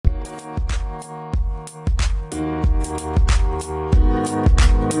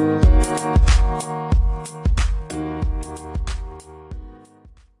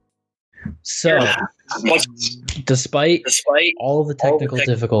So, despite all the technical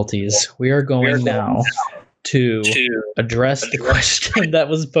difficulties, we are going now to address the question that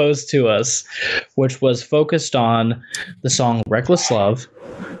was posed to us, which was focused on the song Reckless Love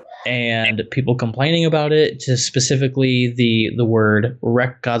and people complaining about it, to specifically the word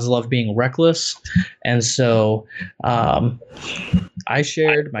God's love being reckless. And so I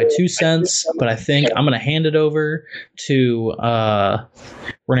shared my 2 cents, but I think I'm going to hand it over to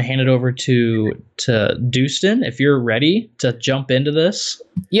Dustin, if you're ready to jump into this.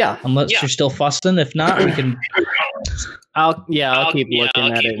 Yeah. Unless you're still fussing. If not, we can... I'll keep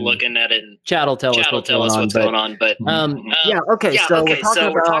looking at it. Chad will tell us what's going on. But okay. So we're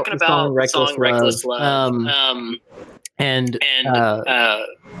talking about the song Reckless Love.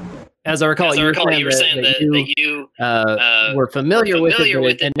 As I recall, you were saying that you were familiar with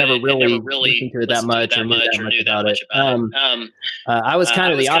it and never really listened to it that much or knew that much about it. I was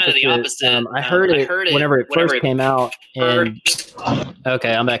kind of the opposite. I heard it whenever it first came out. And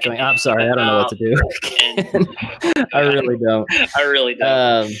okay, I'm back. I'm sorry, I don't know what to do. I really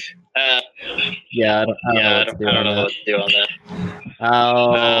don't. Yeah, I don't know what to do on that.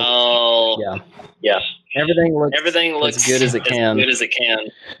 Yeah. Everything looks as good as it can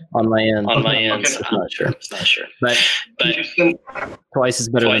on my end. I'm not sure. But twice is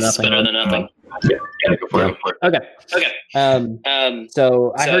better than nothing. Yeah, go for it. Okay.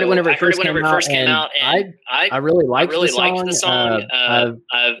 So I heard it whenever it first came out, and I really liked the song. I've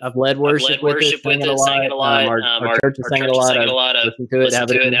led worship with it, sang it a lot. Our church has sang it a lot. I've listened to it,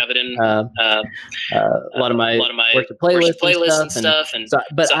 have it in a lot of my worship playlists and stuff.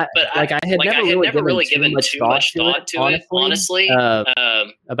 But I had never really given too much thought to it, honestly.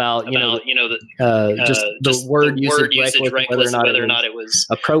 About just the word usage, reckless, whether or not it was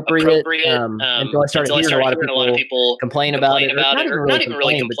appropriate. Until I started hearing a lot of people complain about it. Not even really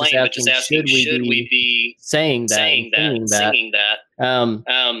complain, but just asking, should we be saying that?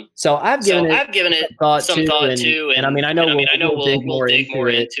 So I've given it some thought too, and I mean I know we'll dig more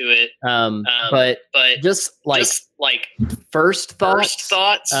into it. But just like first thoughts.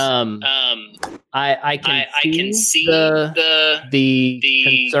 I can see the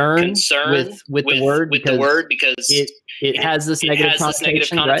concern with the word because it has this negative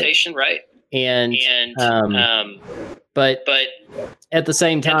connotation, right? And but at the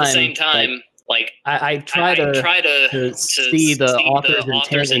same time, like I try to see the author's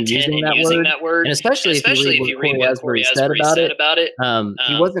intent in using that word, and especially if you read what Corey Asbury said about it.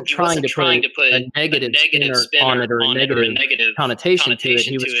 He wasn't trying to put a negative spin on it or a negative connotation to it.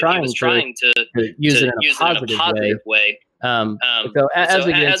 He was trying to use it in a positive way. So as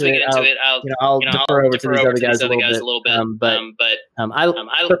we get into it, I'll defer over to these other guys a little bit.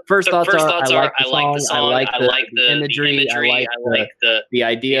 First thoughts are, I like the song, I like the imagery, I like the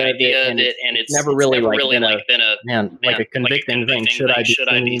idea of it, and it's never really been a convicting thing. Should I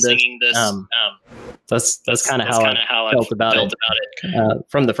be singing this? That's kind of how I felt about it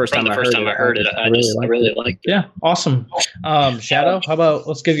from the first time I heard it. I really liked it. Yeah, awesome. Shadow, how about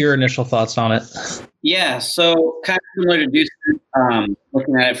let's give your initial thoughts on it? Yeah, so kind of similar to Dustin,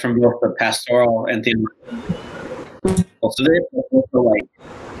 looking at it from both the pastoral and theological. So they're also like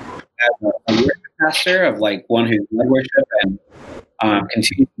as a worship pastor of like one who's led worship and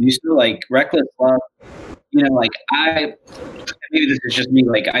continues to do so. Like Reckless Love, like maybe this is just me.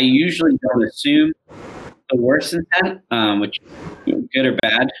 Like I usually don't assume the worst intent, which good or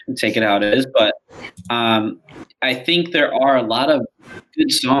bad, take it how it is. But I think there are a lot of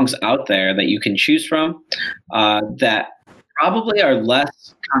good songs out there that you can choose from that probably are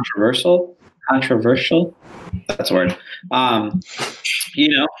less controversial. That's a word. Both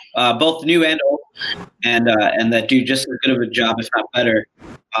new and old, and that do just as good of a job, if not better,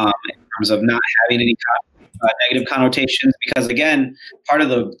 in terms of not having any negative connotations. Because again, part of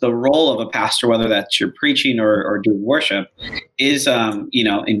the role of a pastor, whether that's you're preaching or doing worship, is in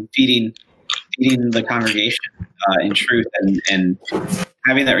feeding the congregation in truth and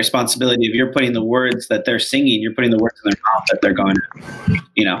having that responsibility. If you're putting the words that they're singing, you're putting the words in their mouth that they're going to,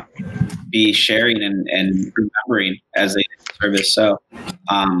 be sharing and remembering as they do service. So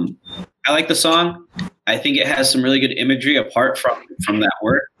I like the song. I think it has some really good imagery apart from that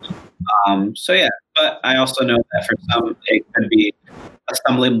word. But I also know that for some it could be a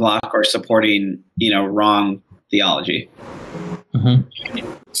stumbling block or supporting, wrong theology. Mm-hmm.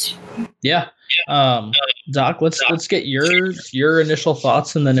 Yeah. Doc, let's get your initial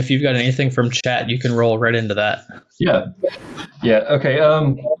thoughts, and then if you've got anything from chat, you can roll right into that. Yeah. Okay.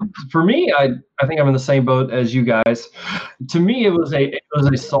 For me, I think I'm in the same boat as you guys. To me, it was a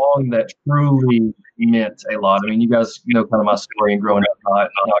song that truly meant a lot. I mean, you guys know kind of my story and growing up not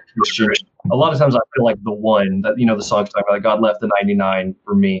Christian. A lot of times I feel like the one that, the song's talking about, like, God left the 99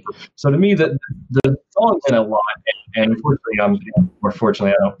 for me. So to me, the song meant a lot. And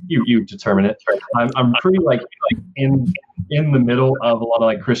unfortunately, I don't, you determine it. I'm pretty like in the middle of a lot of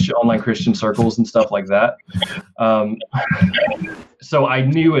like online Christian circles and stuff like that. So I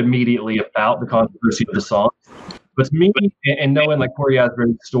knew immediately about the controversy of the song. But to me, and knowing like Corey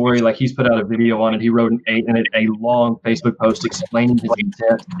Asbury's story, like he's put out a video on it. He wrote a long Facebook post explaining his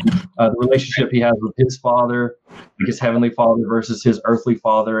intent, the relationship he has with his father, like his heavenly father versus his earthly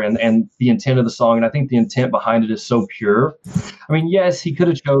father, and the intent of the song. And I think the intent behind it is so pure. I mean, yes, he could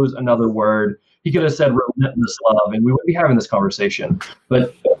have chose another word. He could have said relentless love, and we would be having this conversation.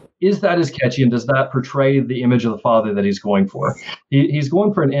 But is that as catchy, and does that portray the image of the father that he's going for? He's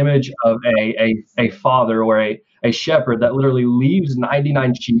going for an image of a father or a shepherd that literally leaves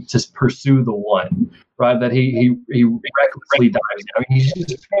 99 sheep to pursue the one, right? That he recklessly dives in. I mean, he's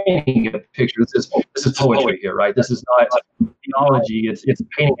just painting a picture. This is poetry here, right? This is not theology. It's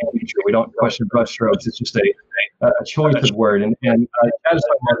painting a picture. We don't question brushstrokes. It's just a choice of word. And I just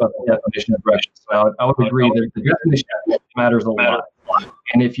talk more about the definition of reckless. So I would agree that the definition matters a lot.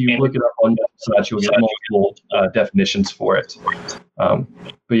 And if you look it up on such, you'll get multiple definitions for it. But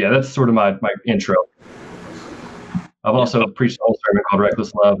yeah, that's sort of my intro. I've also preached a whole sermon called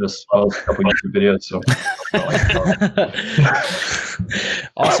Reckless Love, as well as a couple of YouTube videos. So,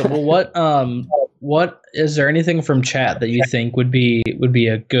 awesome. Well, what is there anything from chat that you think would be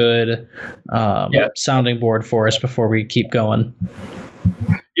a good sounding board for us before we keep going?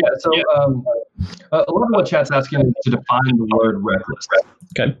 Yeah. So a lot of what chat's asking is to define the word reckless.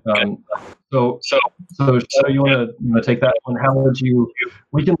 Okay. So you want to take that one? How would you?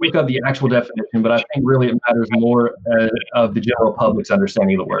 We can look up the actual definition, but I think really it matters more of the general public's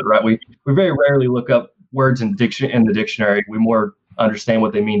understanding of the word, right? We very rarely look up words in the dictionary. We more understand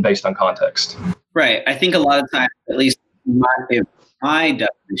what they mean based on context. Right. I think a lot of times, at least my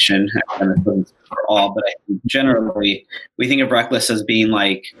definition, for all, but I think generally we think of reckless as being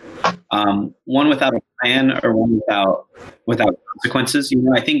like one without a plan or one without consequences.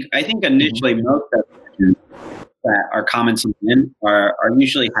 I think initially most definitions that are common to men are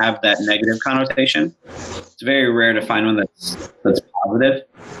usually have that negative connotation. It's very rare to find one that's positive.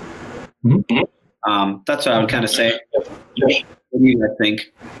 Mm-hmm. That's what I would kind of say. What do you guys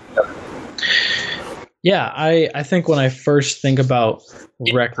think? Yeah, I think when I first think about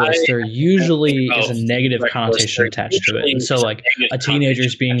reckless, there usually is a negative connotation attached to it. And so like a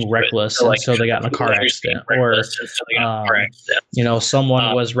teenager's being reckless and so they got in a car accident, or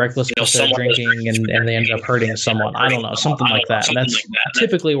someone was reckless with their drinking and they ended up hurting someone. I don't know, something like that. And that's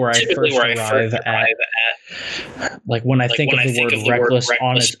typically where I first arrive at. Like when I think of the word reckless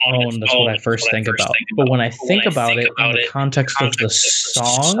on its own, that's what I first think about. But when I think about it in the context of the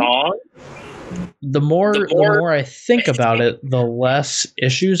song, the more I think about it, the less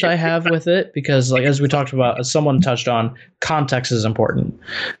issues I have with it, because like as we talked about, as someone touched on, context is important.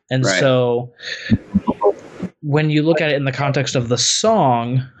 And right. So when you look at it in the context of the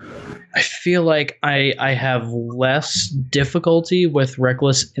song, I feel like I have less difficulty with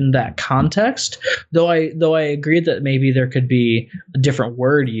reckless in that context, though I agree that maybe there could be a different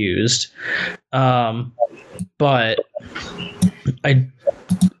word used. But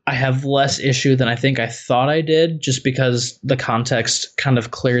I have less issue than I think I thought I did, just because the context kind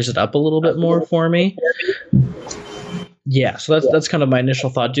of clears it up a little bit more for me. Yeah, so that's kind of my initial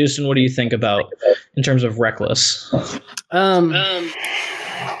thought. Dustin, what do you think about in terms of reckless?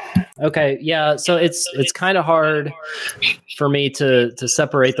 Okay, yeah, so it's kind of hard for me to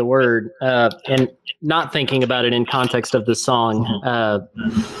separate the word and not thinking about it in context of the song.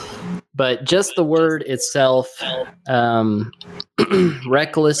 But just the word itself,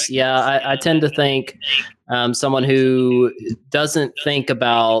 reckless, yeah, I tend to think someone who doesn't think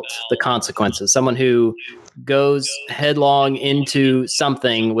about the consequences, someone who goes headlong into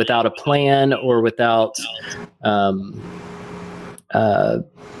something without a plan or without,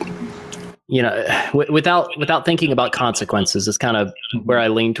 without thinking about consequences is kind of where I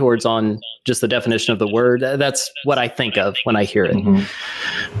lean towards on just the definition of the word. That's what I think of when I hear it. Mm-hmm.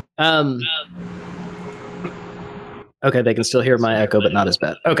 Okay, they can still hear my echo, but not as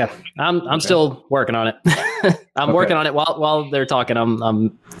bad. Okay, I'm still working on it. I'm working on it while they're talking.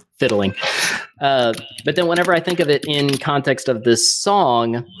 I'm fiddling. But then whenever I think of it in context of this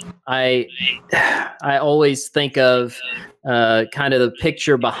song, I always think of kind of the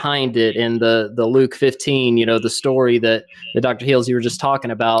picture behind it in the Luke 15, the story that Dr. Heels, you were just talking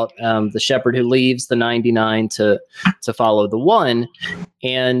about, the shepherd who leaves the 99 to follow the one.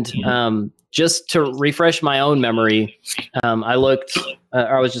 And just to refresh my own memory, I looked.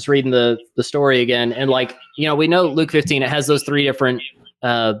 I was just reading the story again, and like we know Luke 15, it has those 3 different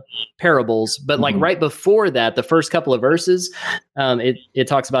parables, but like right before that, the first couple of verses, it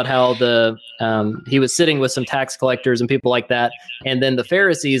talks about how he was sitting with some tax collectors and people like that, and then the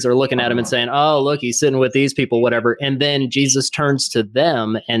Pharisees are looking at him and saying, "Oh, look, he's sitting with these people, whatever." And then Jesus turns to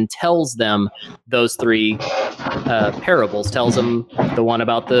them and tells them those 3 parables. Tells them the one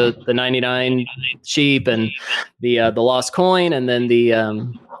about the 99 sheep and the lost coin, and then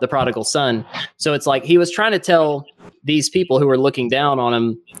the prodigal son. So it's like he was trying to tell these people who were looking down on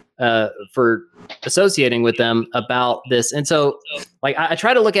him for associating with them about this. And so like I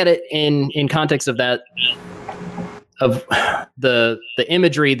try to look at it in context of that, of the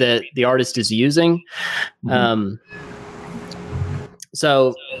imagery that the artist is using.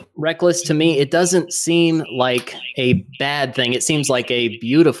 So reckless to me, it doesn't seem like a bad thing. It seems like a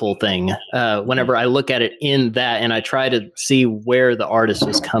beautiful thing whenever I look at it in that, and I try to see where the artist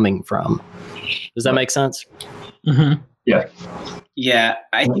was coming from. Does that make sense? Mm-hmm. Yeah. Yeah.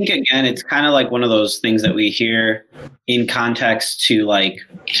 I think, again, it's kind of like one of those things that we hear in context to, like,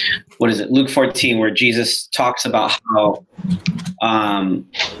 what is it? Luke 14, where Jesus talks about how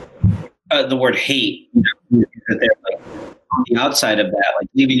the word hate, that they're like, on the outside of that, like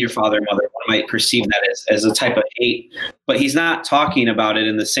leaving your father and mother, one might perceive that as a type of hate, but he's not talking about it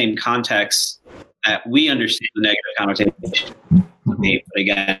in the same context that we understand the negative connotation. But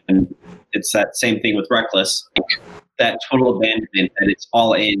again, it's that same thing with reckless, that total abandonment, that it's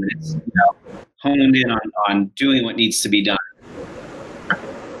all in, it's honed in on doing what needs to be done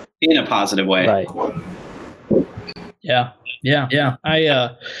in a positive way. Right. Yeah.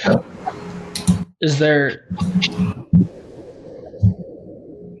 Is there?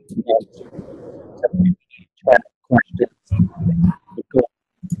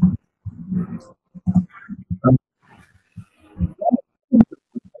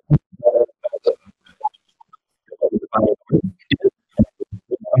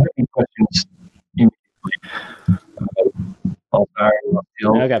 Questions?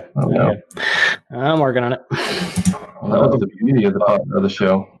 Okay. I'm working on it. Well, that was the beauty of the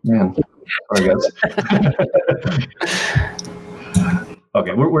show. Man, sorry guys.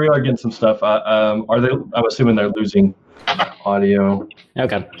 Okay, we are getting some stuff. Are they? I'm assuming they're losing audio.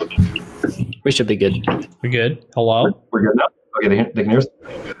 Okay, we should be good. We good? Hello. We're good now. Okay, they can hear us.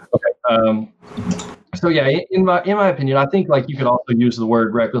 Okay. So yeah, in my opinion, I think like you could also use the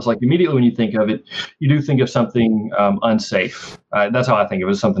word reckless. Like immediately when you think of it, you do think of something unsafe. That's how I think of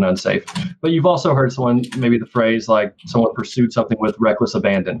it, as something unsafe. But you've also heard maybe the phrase like someone pursued something with reckless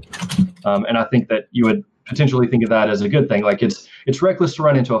abandon, and I think that you would potentially think of that as a good thing. Like it's reckless to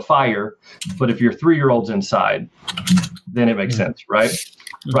run into a fire, but if your 3-year-old's inside, then it makes sense, right?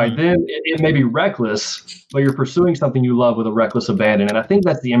 Mm-hmm. Right. Then it may be reckless, but you're pursuing something you love with a reckless abandon. And I think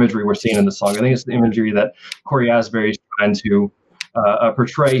that's the imagery we're seeing in the song. I think it's the imagery that Cory Asbury is trying to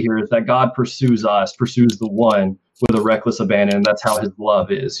portray here, is that God pursues the one with a reckless abandon. And that's how his love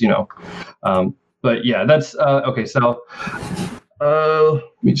is, But yeah, that's okay. So let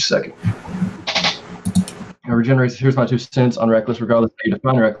me just a second. Regeneration, here's my 2 cents on reckless. Regardless of how you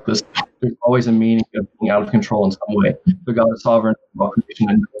define reckless, there's always a meaning of being out of control in some way. But God is sovereign about creation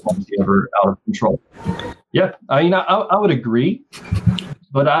and no one is ever out of control. Yeah, I would agree.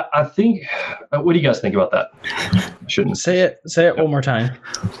 But I think, what do you guys think about that? I shouldn't say it one more time.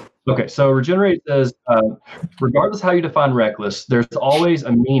 Okay, so Regenerate says, regardless of how you define reckless, there's always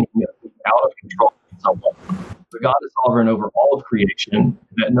a meaning of being out of control in some way. But God is sovereign over all of creation, and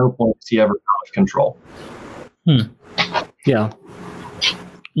at no point is he ever out of control. Yeah.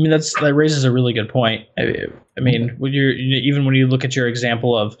 I mean, that raises a really good point. I mean, when you look at your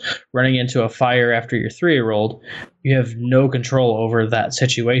example of running into a fire after your 3-year-old, you have no control over that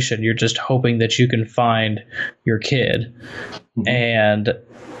situation. You're just hoping that you can find your kid. Mm-hmm. And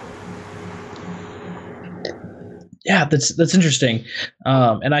yeah, that's interesting.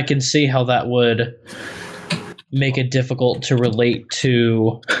 And I can see how that would make it difficult to relate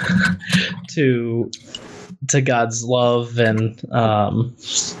to God's love. And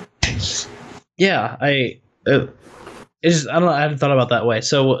yeah, I don't know, I hadn't thought about that way.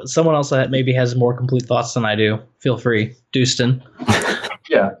 So someone else that maybe has more complete thoughts than I do, feel free. Dustin.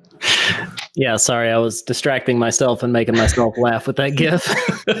 Yeah, sorry, I was distracting myself and making myself laugh with that GIF.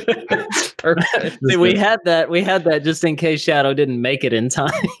 Perfect. See, we had that just in case Shadow didn't make it in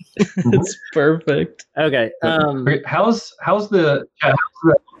time. It's perfect. Okay. How's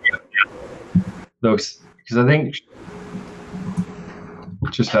those? Because I think,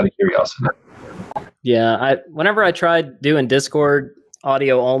 just out of curiosity. Yeah, whenever I tried doing Discord,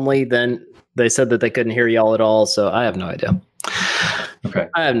 audio only, then they said that they couldn't hear y'all at all. So I have no idea. Okay.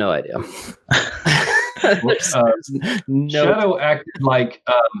 I have no idea. Shadow acted like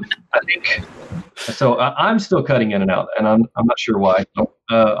I think so. I'm still cutting in and out, and I'm not sure why. I'll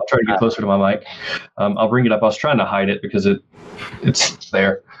try to get closer to my mic. I'll bring it up. I was trying to hide it because it's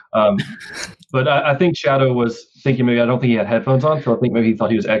there. But I think Shadow was thinking maybe I don't think he had headphones on, so I think maybe he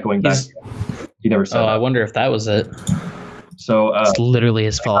thought he was echoing back. He never said. Oh, I wonder if that was it. So it's literally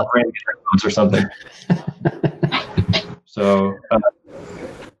his fault or something. So.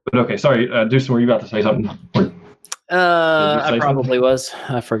 But okay, sorry, Deuce, were you about to say something? I probably was.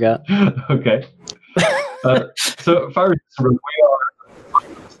 I forgot. Okay. So Fire Resistant, we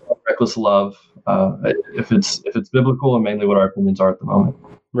are Reckless Love. If it's biblical, and mainly what our opinions are at the moment.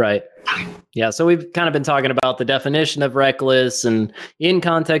 Right. Yeah. So we've kind of been talking about the definition of reckless and in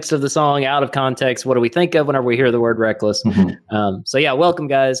context of the song, out of context. What do we think of whenever we hear the word reckless? Mm-hmm. So yeah, welcome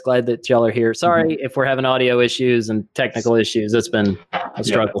guys. Glad that y'all are here. Sorry if we're having audio issues and technical issues. It's been a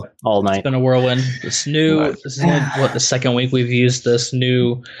struggle all night. It's been a whirlwind. This is the second week we've used this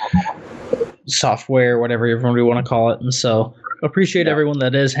new software, whatever you want to call it. And so appreciate everyone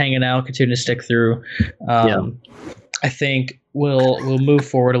that is hanging out, continue to stick through. I think we'll move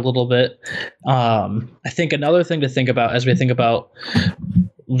forward a little bit. I think another thing to think about as we think about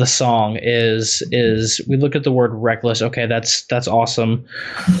the song is we look at the word reckless. Okay, that's awesome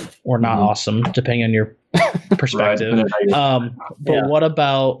or not awesome, depending on your perspective. But what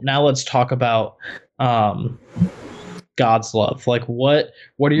about now? Let's talk about God's love. Like what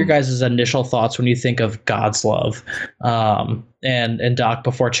are your guys' initial thoughts when you think of God's love? And Doc,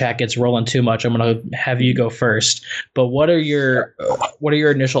 before chat gets rolling too much, I'm going to have you go first. But what are your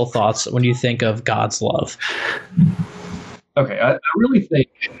initial thoughts when you think of God's love? Okay, I really think,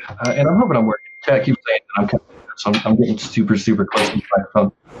 and I'm hoping I'm working. Chat keeps saying that I'm getting super, super close to the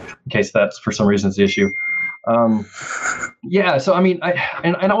microphone in case that's for some reason is the issue. So I mean,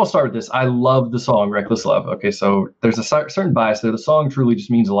 I will start with this. I love the song "Reckless Love." Okay, so there's a certain bias there. The song truly just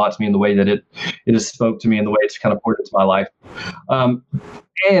means a lot to me in the way that it has spoke to me and the way it's kind of poured into my life.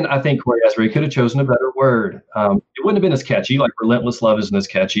 And I think Corey Asbury could have chosen a better word. It wouldn't have been as catchy. Like "Relentless Love" isn't as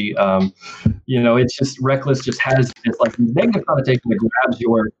catchy. It's just reckless. Just has this like negative connotation that grabs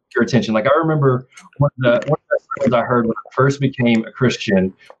your attention. Like I remember one of the songs I heard when I first became a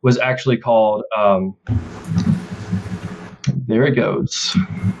Christian was actually called. There it goes.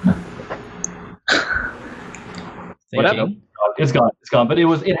 Whatever. It's gone. But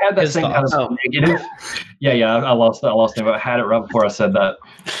it had that same kind of negative. Yeah. I lost it. I had it right before I said that.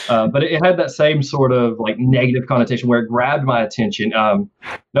 But it had that same sort of like negative connotation where it grabbed my attention. I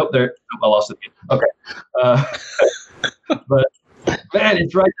lost it. Okay. But man,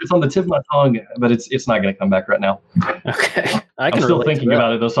 it's right. It's on the tip of my tongue, but it's not going to come back right now. Okay. I'm still thinking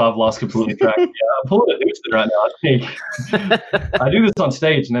about it though, so I've lost completely track. Yeah, I'm pulling a Houston right now. I think I do this on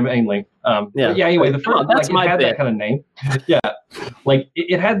stage mainly. Anyway, the first it had that kind of name. Yeah, like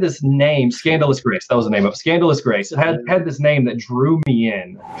it had this name, Scandalous Grace. That was the name of it. Scandalous Grace. It had this name that drew me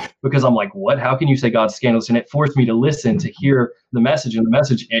in because I'm like, what? How can you say God's scandalous? And it forced me to listen to hear the message, and the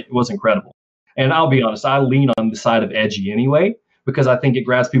message it was incredible. And I'll be honest, I lean on the side of edgy anyway, because I think it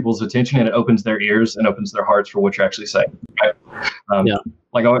grabs people's attention and it opens their ears and opens their hearts for what you're actually saying. Right?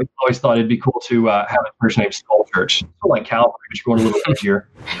 Like I always thought it'd be cool to have a person named Skull Church, sort of like Calvary, but you're going a little easier.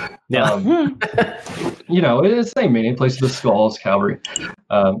 It's the same meaning, place of the skulls, Calvary.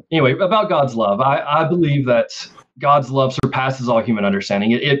 Anyway, about God's love, I believe that God's love surpasses all human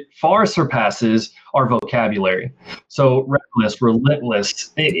understanding. It far surpasses our vocabulary. So reckless, relentless,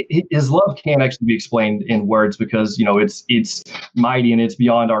 his love can't actually be explained in words because, it's mighty and it's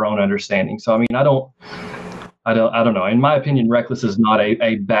beyond our own understanding. So, I mean, I don't know. In my opinion, reckless is not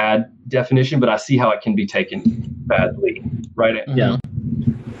a bad definition, but I see how it can be taken badly. Right? Yeah.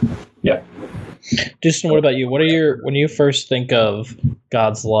 Yeah. Justin, what about you? When you first think of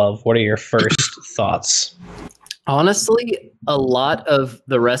God's love, what are your first thoughts? Honestly, a lot of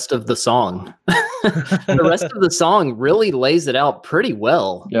the rest of the song. The rest of the song really lays it out pretty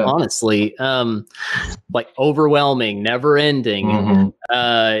well, honestly. Like overwhelming, never ending,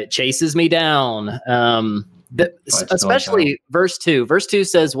 chases me down. Especially verse 2. Verse 2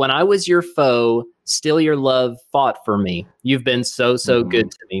 says, "When I was your foe, still your love fought for me. You've been so good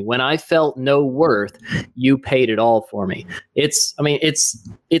to me. When I felt no worth, you paid it all for me." It's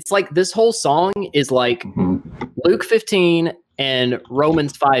like this whole song is like Luke 15 and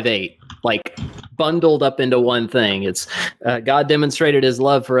Romans 5:8, like bundled up into one thing. It's God demonstrated his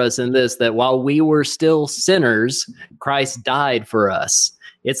love for us in this, that while we were still sinners, Christ died for us.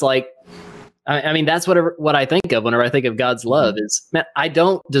 It's like, I mean, that's what I think of whenever I think of God's love is, man, I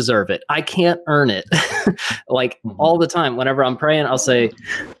don't deserve it. I can't earn it. Like all the time, whenever I'm praying, I'll say,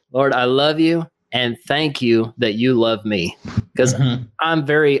 Lord, I love you. And thank you that you love me, because I'm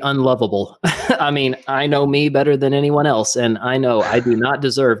very unlovable. I mean, I know me better than anyone else. And I know I do not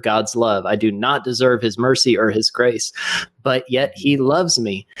deserve God's love. I do not deserve his mercy or his grace, but yet he loves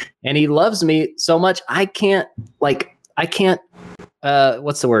me, and he loves me so much. I can't,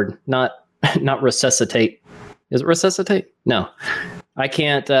 what's the word? Not resuscitate. Is it resuscitate? No, I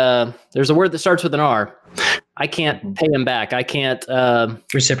can't. There's a word that starts with an R. I can't pay him back. I can't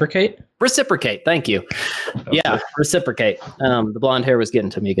reciprocate. Reciprocate. Thank you. Yeah, reciprocate. The blonde hair was getting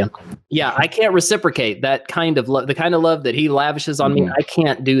to me again. Yeah, I can't reciprocate that kind of love, the kind of love that he lavishes on me. I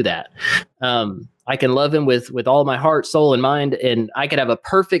can't do that. I can love him with all my heart, soul, and mind, and I could have a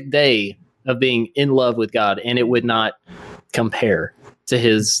perfect day of being in love with God, and it would not compare to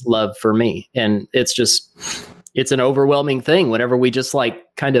his love for me. And it's an overwhelming thing whenever we just like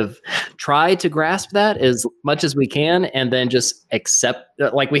kind of try to grasp that as much as we can, and then just accept,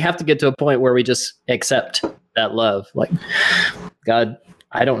 like we have to get to a point where we just accept that love. Like, God,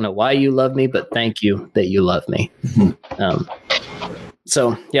 I don't know why you love me, but thank you that you love me.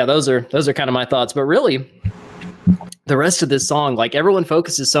 So yeah, those are kind of my thoughts, but really the rest of this song, like everyone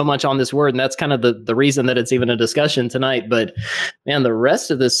focuses so much on this word, and that's kind of the reason that it's even a discussion tonight. But man, the rest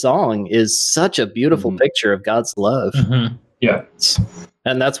of this song is such a beautiful picture of God's love. Yeah.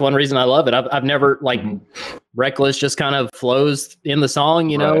 And that's one reason I love it. I've never like Reckless just kind of flows in the song,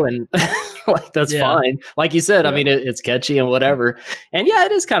 you know, and like, that's fine. Like you said, I mean, it's catchy and whatever. And yeah,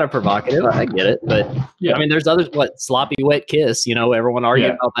 it is kind of provocative. I get it. But I mean, there's others, Sloppy Wet Kiss, you know, everyone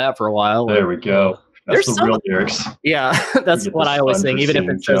argued about that for a while. There we go. That's the real lyrics. Yeah, that's what I always sing, even if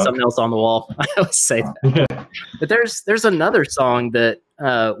it says something else on the wall. I always say that. But there's another song that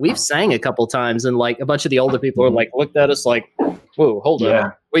we've sang a couple times, and like a bunch of the older people are like looked at us like, "Whoa, hold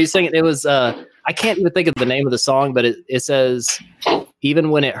on." What are you singing? It was I can't even think of the name of the song, but it says, "Even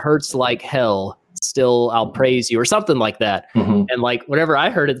when it hurts like hell, still I'll praise you," or something like that. And like whenever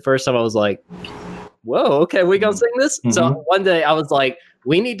I heard it the first time, I was like, "Whoa, okay, we gonna sing this?" So one day I was like,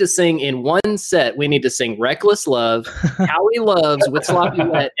 we need to sing in one set. We need to sing Reckless Love, How He Loves with Sloppy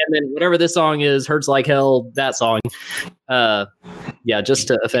Wet, and then whatever this song is, Hurts Like Hell, that song. Yeah, just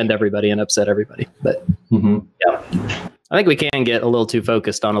to offend everybody and upset everybody. But yeah, I think we can get a little too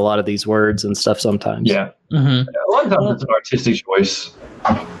focused on a lot of these words and stuff sometimes. Yeah. A lot of times it's an artistic choice.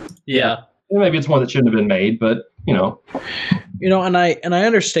 Yeah. Maybe it's one that shouldn't have been made, but you know, and I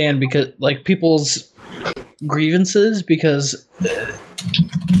understand, because like people's grievances, because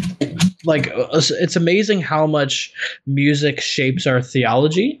like it's amazing how much music shapes our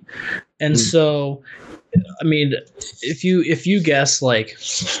theology. And so I mean, if you guess, like,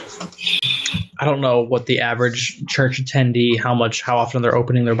 I don't know what the average church attendee, how often they're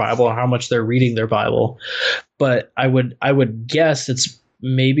opening their Bible or how much they're reading their Bible, but I would guess it's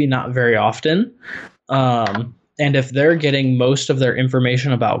maybe not very often. And if they're getting most of their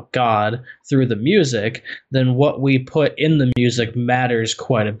information about God through the music, then what we put in the music matters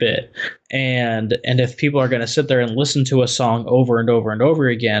quite a bit. And if people are going to sit there and listen to a song over and over and over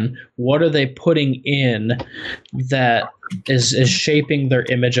again, what are they putting in that is shaping their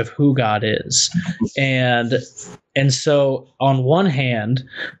image of who God is? And so on one hand,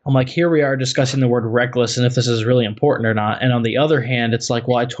 I'm like, here we are discussing the word reckless and if this is really important or not. And on the other hand, it's like,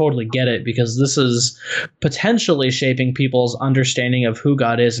 well, I totally get it, because this is potentially shaping people's understanding of who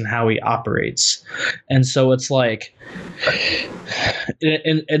God is and how he operates. And so it's like,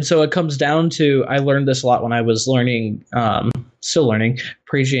 and so it comes down to, I learned this a lot when I was learning, still learning,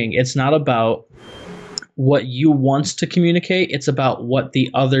 preaching. It's not about what you want to communicate, it's about what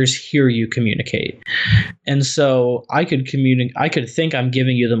the others hear you communicate. And so I could think I'm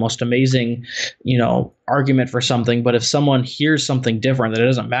giving you the most amazing, argument for something, but if someone hears something different, then it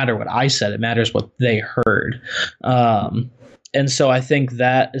doesn't matter what I said, it matters what they heard. And so I think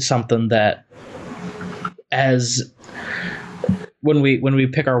that is something that, as when we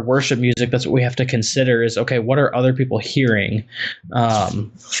pick our worship music, that's what we have to consider is, okay, what are other people hearing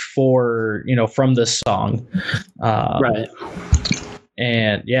from this song? Right.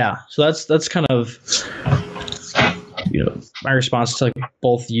 And yeah, so that's kind of my response to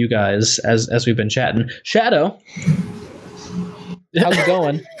both you guys as we've been chatting. Shadow, how's it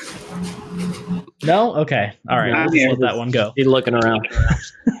going? No? Okay. All right. We'll let that one go. He's looking around.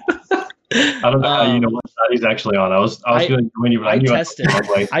 I don't know how you know what side he's actually on. I was going to join you, but I knew I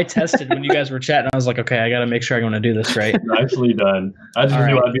tested when you guys were chatting. I was like, okay, I got to make sure I'm going to do this right. Nicely done. I just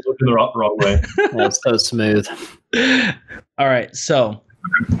knew I'd be looking the wrong way. That's so smooth. All right. So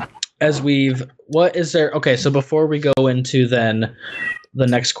what is there? Okay, so before we go into then the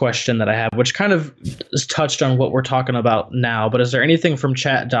next question that I have, which kind of is touched on what we're talking about now, but is there anything from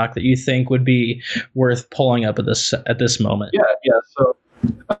chat, Doc, that you think would be worth pulling up at this moment? Yeah. So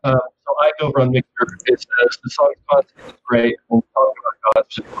I go over on Mixer. It says the song's content is great. When we talk about God,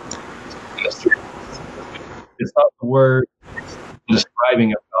 it's not the word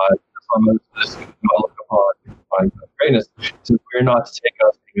describing of God. That's why most of this we all look upon God's greatness. Since we're not to take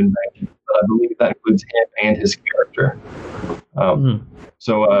us in vain, but I believe that includes him and his character.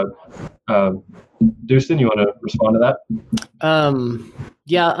 So, Dustin, you want to respond to that?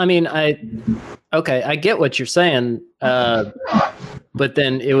 Yeah, I mean, I get what you're saying, but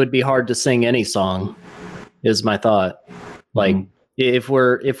then it would be hard to sing any song, is my thought. Like, if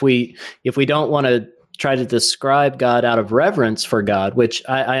we don't want to try to describe God out of reverence for God, which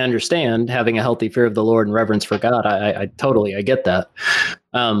I understand, having a healthy fear of the Lord and reverence for God, I totally get that.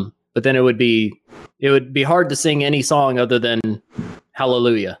 But then it would be hard to sing any song other than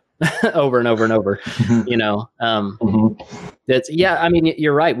Hallelujah over and over and over. You know, I mean,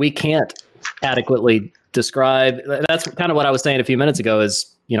 you're right. We can't adequately describe. That's kind of what I was saying a few minutes ago.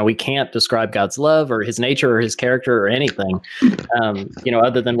 Is, you know, we can't describe God's love or his nature or his character or anything, you know,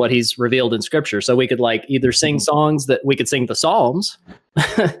 other than what he's revealed in Scripture. So we could like either sing songs that we could sing the Psalms,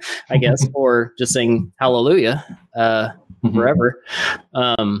 I guess, or just sing Hallelujah forever.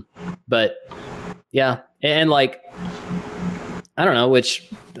 But yeah, and like, I don't know, which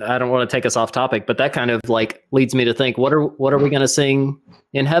I don't want to take us off topic, but that kind of like leads me to think, what are we going to sing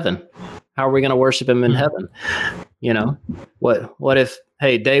in heaven? How are we going to worship him in heaven? You know, what if,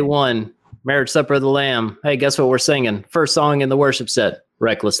 hey, day one, marriage supper of the Lamb. Hey, guess what we're singing? First song in the worship set,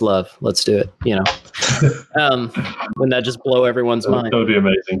 Reckless Love. Let's do it. You know, wouldn't that just blow everyone's mind? That would be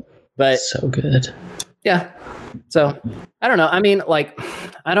amazing. But so good. Yeah. So I don't know. I mean, like,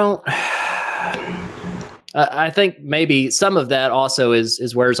 I think maybe some of that also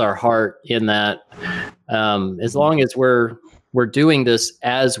is where's our heart in that. As long as we're doing this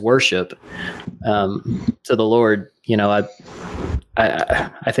as worship to the Lord, you know,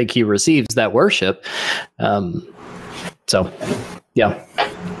 I think he receives that worship. So yeah.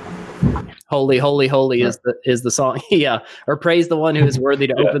 Holy, holy, holy is the song. Yeah. Or praise the one who is worthy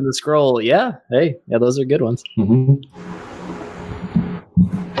to open the scroll. Yeah. Hey, yeah, those are good ones.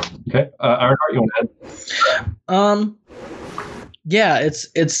 Okay. Ironheart, you want to add? Yeah, it's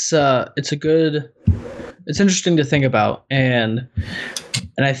interesting to think about, and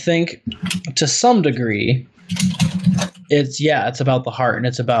I think to some degree it's about the heart, and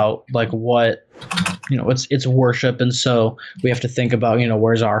it's about like what, you know, it's worship, and so we have to think about, you know,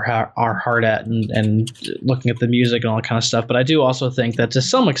 where's our heart at, and looking at the music and all that kind of stuff. But I do also think that to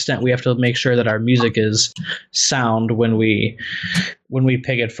some extent we have to make sure that our music is sound when we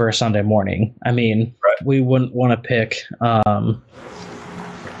pick it for a Sunday morning. I mean, we wouldn't want to pick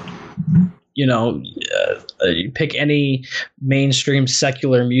you know, you pick any mainstream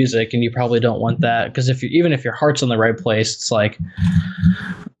secular music, and you probably don't want that, because even if your heart's in the right place, it's like,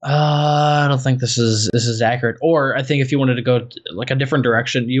 I don't think this is accurate. Or I think if you wanted to go like a different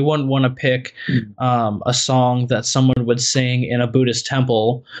direction, you wouldn't want to pick a song that someone would sing in a Buddhist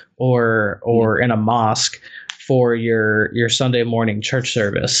temple or in a mosque for your Sunday morning church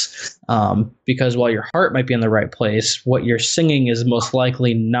service, because while your heart might be in the right place, what you're singing is most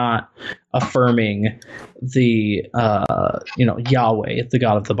likely not affirming the Yahweh, the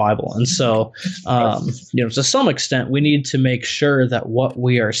God of the Bible. And so you know, to some extent we need to make sure that what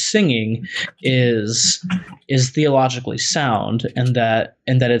we are singing is theologically sound, and that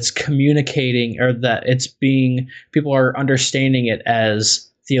it's communicating, or that people are understanding it as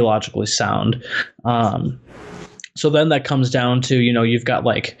theologically sound. So then that comes down to, you know, you've got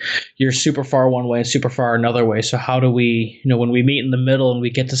like you're super far one way and super far another way. So how do we, you know, when we meet in the middle and we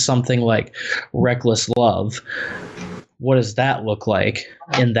get to something like Reckless Love, what does that look like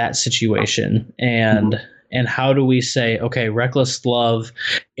in that situation? And how do we say, okay, Reckless Love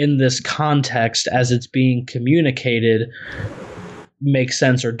in this context as it's being communicated makes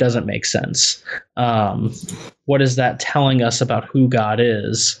sense or doesn't make sense? What is that telling us about who God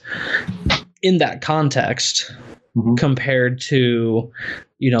is in that context? Compared to,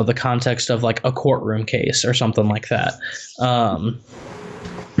 you know, the context of like a courtroom case or something like that.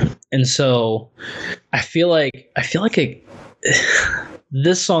 And so I feel like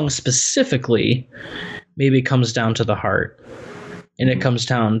this song specifically maybe comes down to the heart, and it comes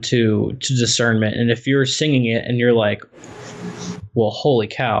down to discernment. And if you're singing it and you're like, well, holy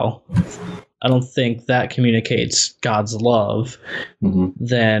cow, I don't think that communicates God's love,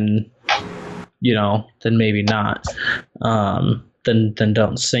 then, you know, then maybe not. then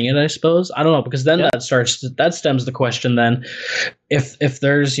don't sing it, I suppose. I don't know, because then that stems the question then, if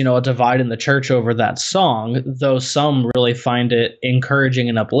there's, you know, a divide in the church over that song, though some really find it encouraging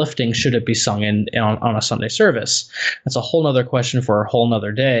and uplifting, should it be sung on a Sunday service? That's a whole nother question for a whole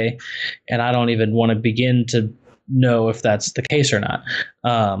nother day, and I don't even want to begin to know if that's the case or not.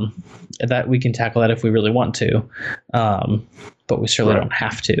 That we can tackle that if we really want to, but we certainly don't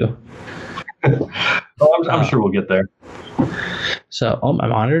have to. Well, I'm sure we'll get there. So, my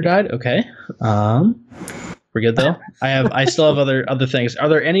monitor died. Okay, we're good though. I still have other things. Are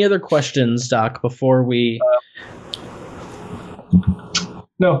there any other questions, Doc, before we?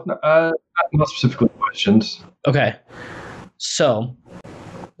 No, not specifically questions. Okay, so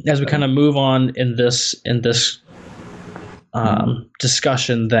as we kind of move on in this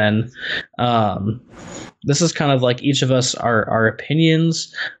discussion, then this is kind of like each of us our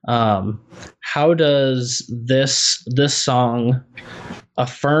opinions. How does this song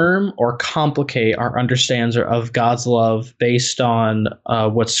affirm or complicate our understanding of God's love based on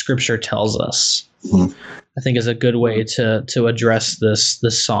what Scripture tells us? Mm-hmm. I think is a good way to address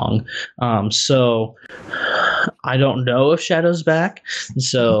this song. So I don't know if Shadow's back.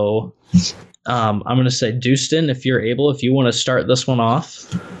 So I'm going to say, Dustin, if you want to start this one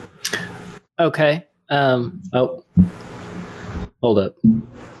off. Okay. Hold up.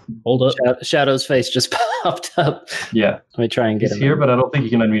 Shadow's face just popped up. Yeah. Let me try and get him. He's here, but I don't think he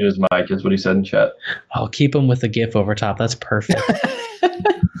can unmute his mic, is what he said in chat. I'll keep him with a GIF over top. That's perfect.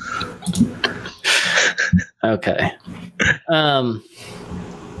 Okay.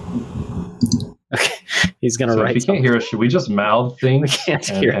 Okay. He's going to write. If you can't hear us, should we just mouth things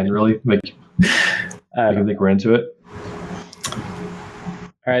and really make I think we're into it?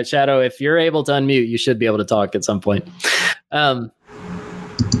 All right, Shadow, if you're able to unmute, you should be able to talk at some point.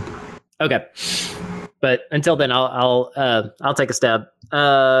 Okay. But until then, I'll take a stab.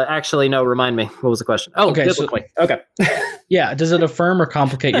 Actually, no, remind me. What was the question? Oh, okay. Biblically. Okay. Yeah. Does it affirm or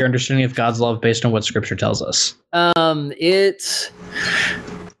complicate your understanding of God's love based on what Scripture tells us?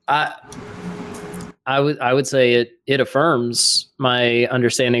 I would say it affirms my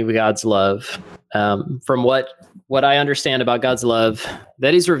understanding of God's love. From what I understand about God's love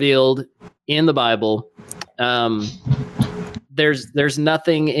that He's revealed in the Bible, there's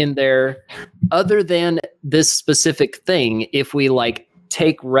nothing in there other than this specific thing. If we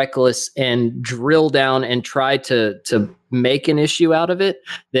take Reckless and drill down and try to make an issue out of it,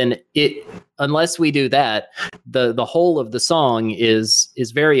 then unless we do that, the whole of the song is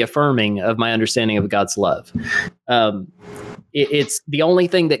very affirming of my understanding of God's love. It's the only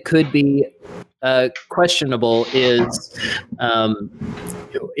thing that could be questionable is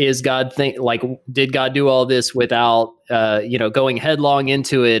God did God do all this without going headlong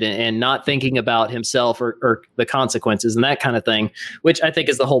into it and not thinking about himself or the consequences and that kind of thing, which I think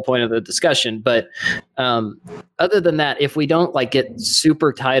is the whole point of the discussion. But other than that, if we don't get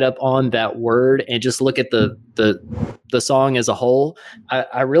super tied up on that word and just look at the song as a whole,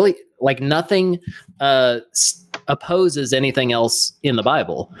 I really nothing opposes anything else in the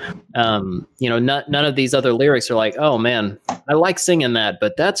Bible. None of these other lyrics are oh man, I like singing that,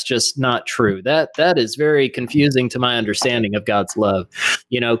 but that's just not true. That is very confusing to my understanding of God's love.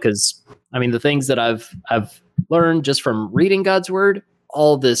 Because the things that I've learned just from reading God's word,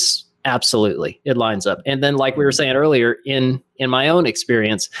 all this absolutely it lines up. And then, like we were saying earlier, in my own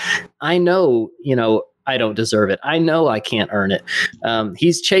experience, I know I don't deserve it. I know I can't earn it.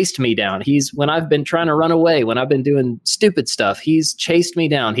 He's chased me down. When I've been trying to run away, when I've been doing stupid stuff, he's chased me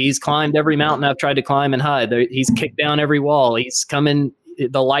down. He's climbed every mountain I've tried to climb and hide. He's kicked down every wall. He's come in.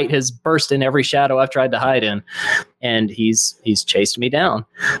 The light has burst in every shadow I've tried to hide in, and he's chased me down.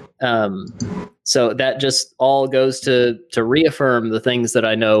 So that just all goes to reaffirm the things that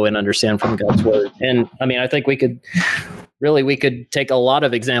I know and understand from God's word. And I think we could take a lot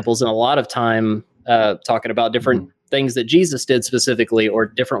of examples and a lot of time talking about different things that Jesus did specifically, or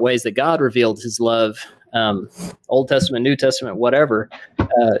different ways that God revealed his love, Old Testament, New Testament, whatever.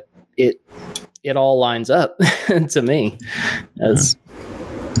 It all lines up to me. That's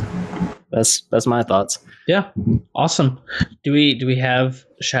my thoughts. Yeah. Awesome. Do we have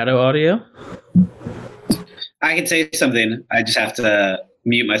Shadow audio? I can say something. I just have to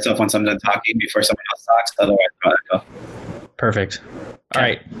mute myself once I'm done talking before someone else talks. Otherwise, I'll go. Perfect. All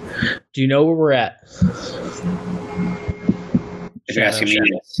right. Do you know where we're at? If you're asking me,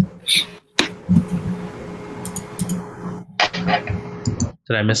 yes.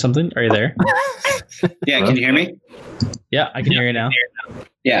 Did I miss something? Are you there? Yeah, can you hear me? Yeah, I can hear you now.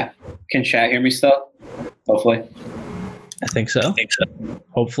 Yeah. Can chat hear me still? Hopefully. I think so.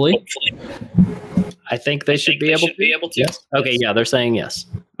 Hopefully. I think they should be able to. Yes. Okay. Yeah, they're saying yes.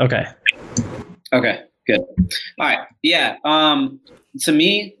 Okay. Okay. Good. All right. Yeah. To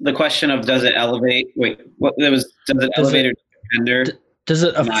me, the question of does it elevate? Wait, what there was? Does it elevate or hinder? Does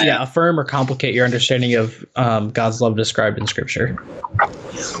it affirm or complicate your understanding of God's love described in Scripture?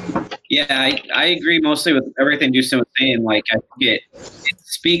 Yeah, I agree mostly with everything Houston was saying. Like, I think it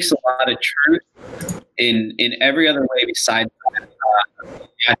speaks a lot of truth in every other way besides that.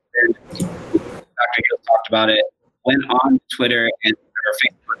 Dr. Hill talked about it. Went on Twitter and or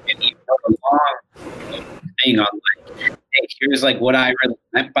Facebook, and he wrote a long thing on like, hey, here's like what I really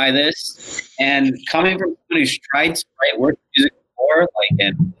meant by this. And coming from someone who's tried to write words music before, like,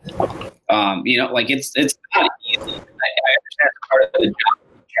 and you know, like it's not easy. I understand it's part of the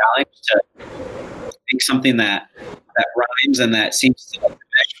challenge to think something that rhymes and that seems to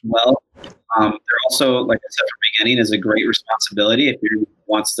mesh well. They're also, like I said from the beginning, is a great responsibility if you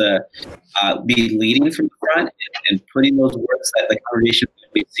wants to be leading from the front and putting those words that the congregation will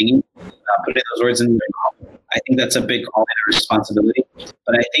be singing, putting those words in their mouth. I think that's a big call and responsibility.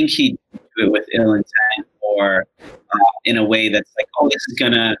 But I think he do it with ill intent or in a way that's like, oh, this is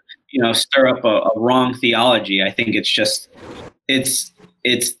gonna, you know, stir up a wrong theology. I think it's just it's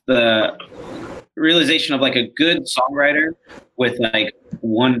the realization of like a good songwriter with like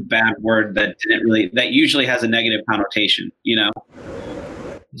one bad word that that usually has a negative connotation, you know?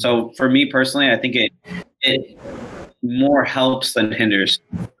 So for me personally, I think it more helps than hinders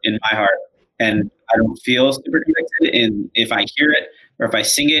in my heart. And I don't feel super convicted in if I hear it or if I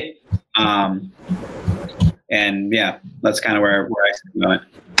sing it. And yeah, that's kind of where I see it going.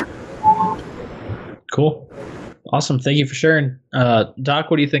 Cool. Awesome. Thank you for sharing. Doc,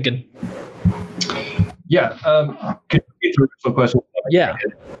 what are you thinking? Yeah. Could you get through some questions? Yeah,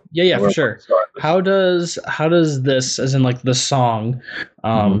 for sure. How does this, as in like the song,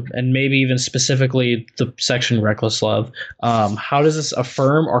 and maybe even specifically the section "Reckless Love," how does this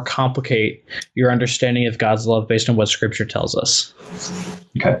affirm or complicate your understanding of God's love based on what Scripture tells us?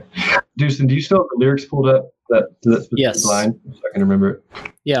 Okay, Houston, do you still have the lyrics pulled up? That yes. Line, so I can remember it.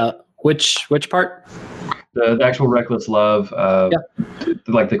 Yeah. Which part? The actual "Reckless Love,"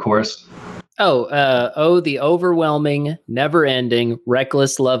 like the chorus. Oh, the overwhelming, never-ending,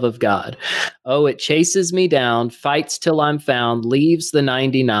 reckless love of God. Oh, it chases me down, fights till I'm found, leaves the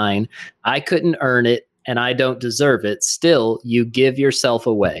 99. I couldn't earn it, and I don't deserve it. Still, you give yourself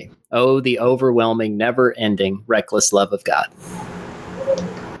away. Oh, the overwhelming, never-ending, reckless love of God.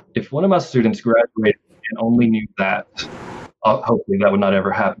 If one of my students graduated and only knew that, hopefully that would not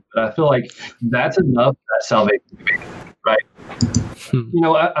ever happen. But I feel like that's enough that salvation to be, right? You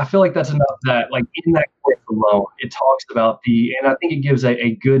know, I feel like that's enough that, like, in that chorus alone, it talks about and I think it gives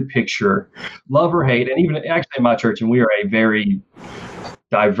a good picture, love or hate. And even actually in my church, and we are a very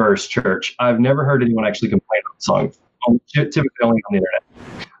diverse church, I've never heard anyone actually complain about the song, typically only on the internet.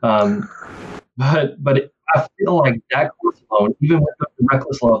 But I feel like that chorus alone, even with the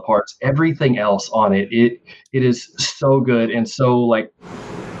reckless love parts, everything else on it is so good and so like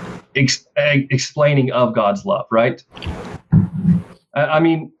explaining of God's love, right? I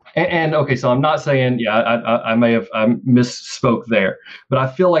mean, and okay, so I'm not saying, I may have misspoke there, but I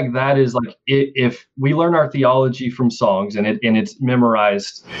feel like that is like if we learn our theology from songs and it's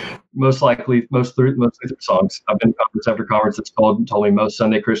memorized, mostly through songs. I've been to conference after conference that's told me most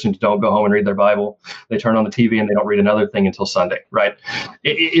Sunday Christians don't go home and read their Bible. They turn on the TV and they don't read another thing until Sunday, right?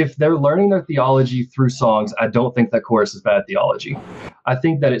 If they're learning their theology through songs, I don't think that chorus is bad theology. I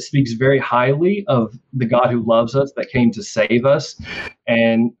think that it speaks very highly of the God who loves us, that came to save us.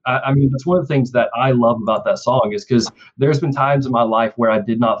 And I mean, that's one of the things that I love about that song is because there's been times in my life where I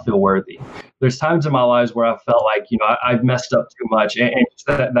did not feel worthy. There's times in my lives where I felt like, you know, I've messed up too much. And just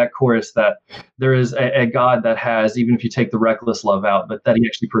that chorus that there is a God that has, even if you take the reckless love out, but that he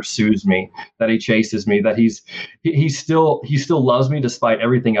actually pursues me, that he chases me, that he still loves me despite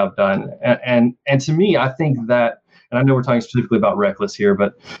everything I've done. And to me, I think that, and I know we're talking specifically about reckless here,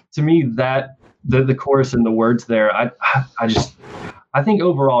 but to me that the chorus and the words there, I think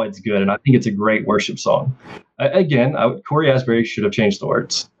overall it's good, and I think it's a great worship song. Again, Corey Asbury should have changed the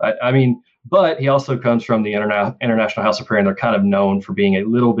words. I mean, but he also comes from the International House of Prayer, and they're kind of known for being a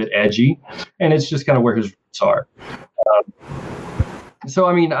little bit edgy, and it's just kind of where his roots are. So,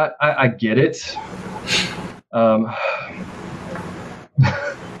 I mean, I get it. I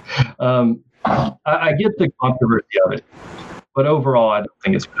get the controversy of it, but overall, I don't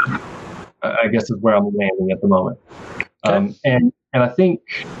think it's good. I guess is where I'm landing at the moment. Okay. And I think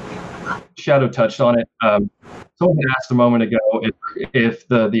Shadow touched on it. Someone asked a moment ago if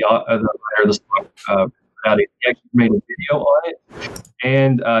the writer of the song put out it. He actually made a video on it,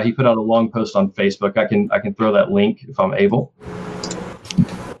 and he put out a long post on Facebook. I can throw that link if I'm able,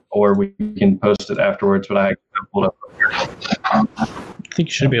 or we can post it afterwards. But I pulled up. I think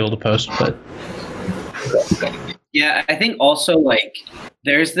you should be able to post, but yeah, I think also like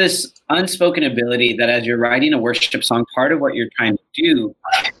there's this unspoken ability that as you're writing a worship song, part of what you're trying to do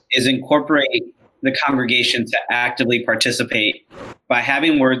is incorporate the congregation to actively participate by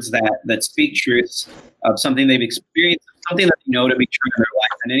having words that speak truths of something they've experienced, something that they know to be true in their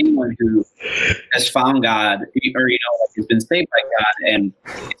life. And anyone who has found God, or has been saved by God and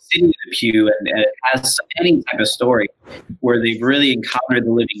is sitting in the pew and has any type of story where they've really encountered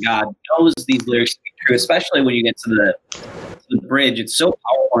the living God, knows these lyrics to be true, especially when you get to the bridge. It's so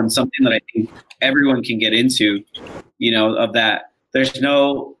powerful and something that I think everyone can get into, of that. There's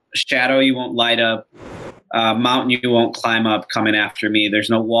no shadow you won't light up, mountain you won't climb up coming after me. There's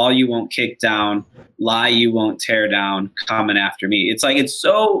no wall you won't kick down, lie you won't tear down coming after me. It's like it's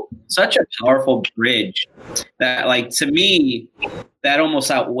such a powerful bridge that, like, to me, that almost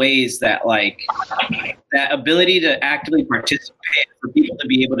outweighs that, like, that ability to actively participate, for people to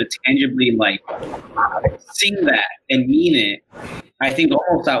be able to tangibly like sing that and mean it. I think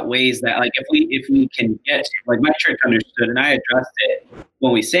almost outweighs that. Like if we can get, like, my church understood, and I addressed it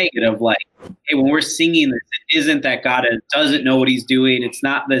when we sang it, of like, hey, when we're singing this, it isn't that God doesn't know what he's doing. It's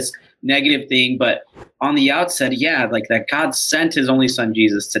not this negative thing, but on the outset, yeah, like that God sent his only son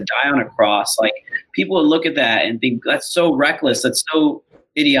Jesus to die on a cross. Like, people would look at that and think that's so reckless, that's so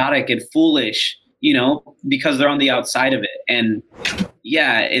idiotic and foolish, because they're on the outside of it. And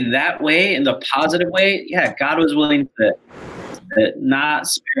yeah, in that way, in the positive way, yeah, God was willing to not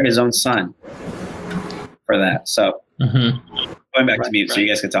spare his own son for that. So going back to mute so you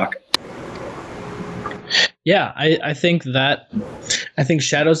guys can talk. Yeah, I think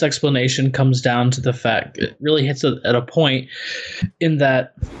Shadow's explanation comes down to the fact it really hits at a point in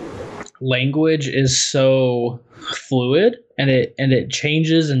that language is so fluid and it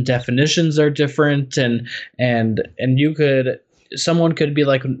changes and definitions are different and someone could be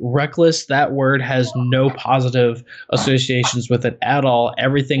like, reckless, that word has no positive associations with it at all.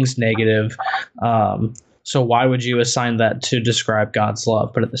 Everything's negative. So why would you assign that to describe God's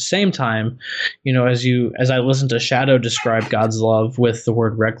love? But at the same time, as I listen to Shadow describe God's love with the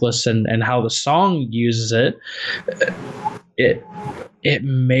word reckless and how the song uses it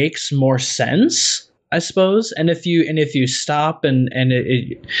makes more sense, I suppose. And if you stop and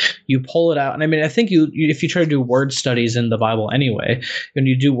you pull it out, and I mean, I think if you try to do word studies in the Bible anyway, when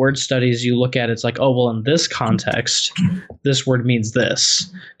you do word studies, you look at it's like, oh, well, in this context, this word means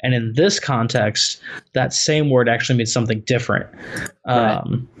this, and in this context, that same word actually means something different. Right.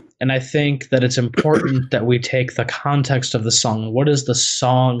 And I think that it's important that we take the context of the song. What is the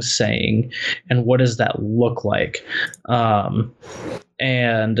song saying, and what does that look like?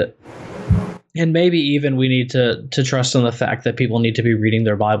 And maybe even we need to trust in the fact that people need to be reading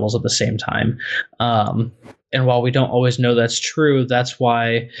their Bibles at the same time. And while we don't always know that's true, that's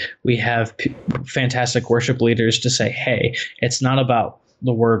why we have fantastic worship leaders to say, hey, it's not about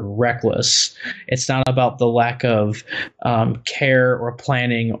the word reckless. It's not about the lack of care or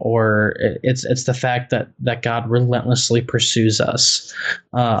planning, or it's the fact that God relentlessly pursues us,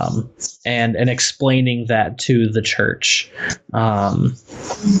 and explaining that to the church.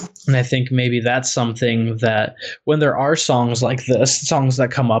 And I think maybe that's something that when there are songs like this, songs that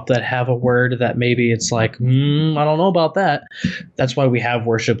come up that have a word that maybe it's like, I don't know about that. That's why we have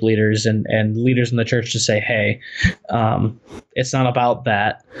worship leaders and leaders in the church to say, hey, it's not about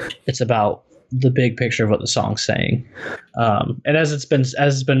that. It's about the big picture of what the song's saying. And as it's been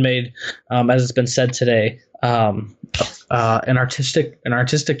said today, an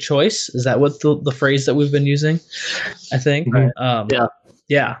artistic choice. Is that what the phrase that we've been using? I think. Yeah.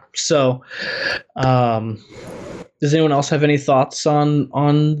 Yeah. So, does anyone else have any thoughts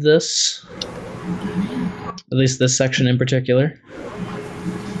on this? At least this section in particular.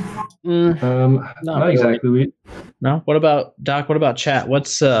 Not exactly. No. What about Doc? What about chat?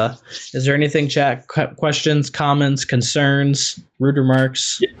 What's is there anything chat? Questions, comments, concerns, rude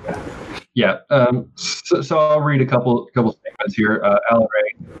remarks? Yeah. So I'll read a couple statements here. Alan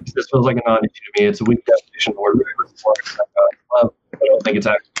Ray, this feels like a non-issue to me. It's a weak definition of the word love. I don't think it's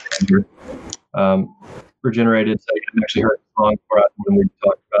actually Regenerated. So you can actually heard the song before when we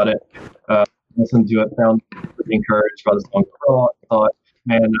talked about it. Listened to it, found pretty encouraged by the song overall. I thought,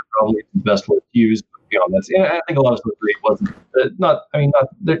 man, that probably is the best word to use. Beyond this, and I think a lot of us agree it wasn't.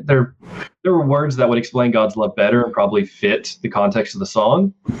 There were words that would explain God's love better and probably fit the context of the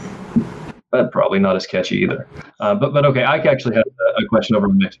song, but probably not as catchy either. But okay, I actually had a question over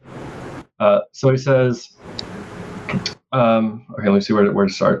on Mixer. So he says, okay, let me see where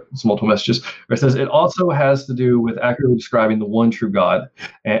to start. It's multiple messages. It says it also has to do with accurately describing the one true God.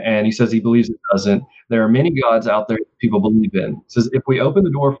 And he says he believes it doesn't. There are many gods out there that people believe in. It says if we open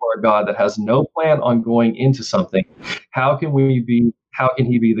the door for a God that has no plan on going into something, how can he be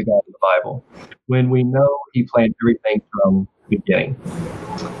the God of the Bible when we know he planned everything from the beginning?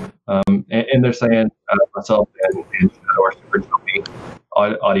 And they're saying myself and our Super Toby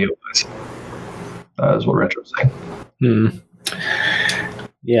audio is what Retro's saying.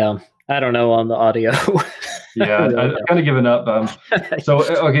 Yeah, I don't know on the audio. Yeah, I've kind of given up. So,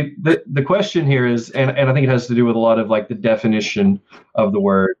 okay, the question here is, and I think it has to do with a lot of like the definition of the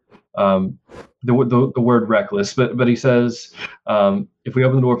word, the word reckless. But he says, if we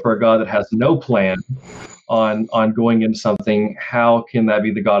open the door for a God that has no plan on going into something, how can that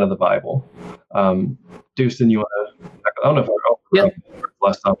be the God of the Bible? Dustin, you want to? I don't know if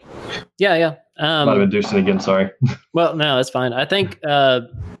last time. Yeah. Might have been Dustin again. Sorry. Well, no, that's fine. I think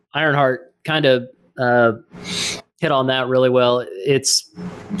Ironheart kind of hit on that really well. It's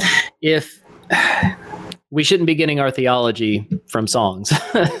if we shouldn't be getting our theology from songs.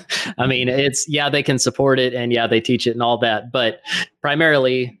 I mean, they can support it and they teach it and all that, but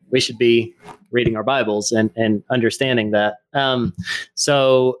primarily we should be reading our Bibles and understanding that.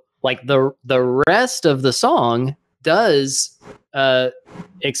 So like the rest of the song does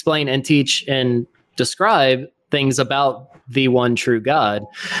explain and teach and describe things about the one true God.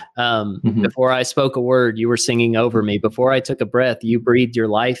 Before I spoke a word, you were singing over me. Before I took a breath, you breathed your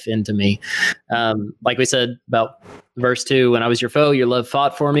life into me. Like we said about verse 2, when I was your foe, your love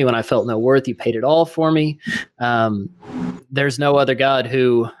fought for me. When I felt no worth, you paid it all for me. There's no other God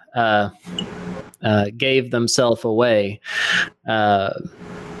who gave themselves away.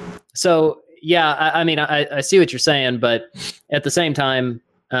 So, yeah, I mean, I see what you're saying, but at the same time,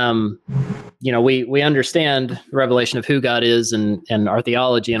 we understand the revelation of who God is and our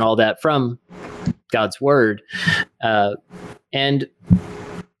theology and all that from God's word. And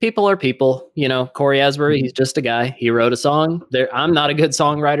people are people, Cory Asbury, he's just a guy. He wrote a song. I'm not a good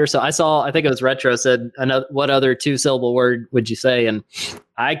songwriter. So I think it was Retro said, what other 2-syllable word would you say? And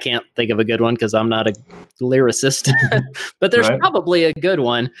I can't think of a good one because I'm not a lyricist, but there's probably a good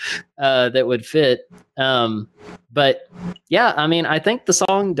one that would fit. But yeah, I mean, I think the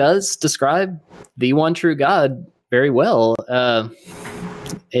song does describe the one true God very well.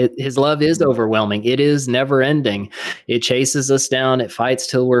 His love is overwhelming. It is never ending. It chases us down. It fights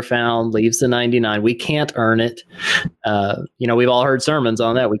till we're found, leaves the 99. We can't earn it. We've all heard sermons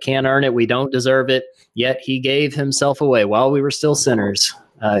on that. We can't earn it. We don't deserve it. Yet he gave himself away while we were still sinners.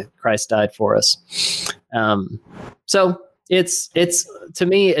 Christ died for us. So it's to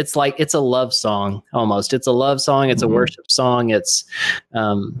me, it's like, it's a love song almost. It's a love song. It's a worship song. It's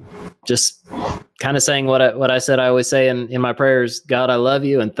just kind of saying what I said I always say in my prayers: God, I love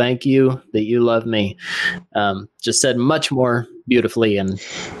you and thank you that you love me. Just said much more beautifully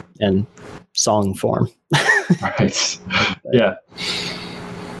in song form. Right. Yeah.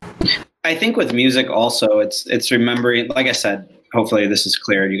 I think with music also, it's remembering, like I said, hopefully this is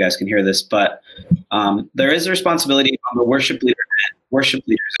clear and you guys can hear this, but there is a responsibility on the worship leaders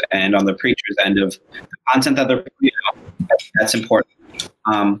and on the preacher's end of the content that they're putting out. That's important.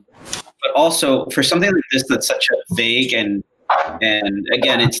 But also for something like this that's such a vague and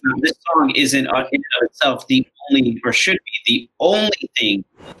again, it's not, this song isn't in and of itself the only, or should be the only thing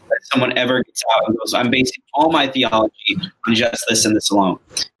that someone ever gets out and goes, I'm basing all my theology on just this and this alone.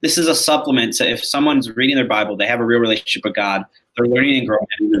 This is a supplement to if someone's reading their Bible, they have a real relationship with God, they're learning and growing,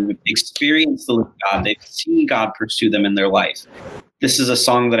 and they've experienced the living God, they've seen God pursue them in their life. This is a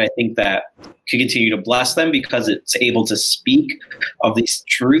song that I think that could continue to bless them because it's able to speak of these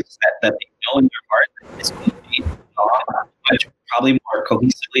truths that they know in their heart. It's probably more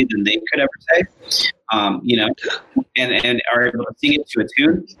cohesively than they could ever say, and are able to sing it to a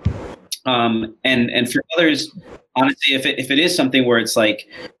tune. And for others, honestly, if it is something where it's like,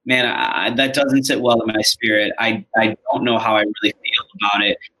 man, that doesn't sit well in my spirit, I don't know how I really feel about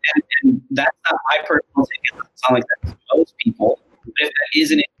it. And that's not my personal take. It doesn't sound like that to most people. But if that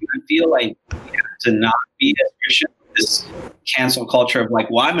isn't it, you can feel like to not be a Christian, this cancel culture of like,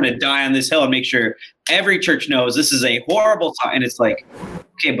 well, I'm going to die on this hill and make sure every church knows this is a horrible song. And it's like,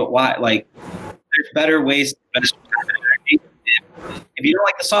 okay, but why? Like, there's better ways to invest time and energy. If you don't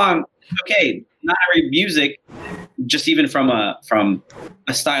like the song, okay, not every music, just even from a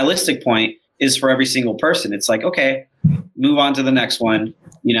stylistic point, is for every single person. It's like, okay, move on to the next one,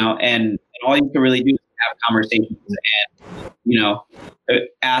 and all you can really do is have conversations and,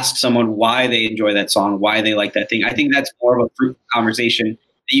 ask someone why they enjoy that song, why they like that thing. I think that's more of a fruitful conversation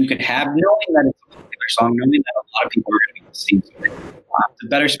you could have, knowing that it's a popular song, knowing that a lot of people are going to be listening to it. To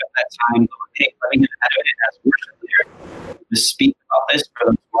better spend that time going, hey, let me get out of it as a worship leader to speak about this for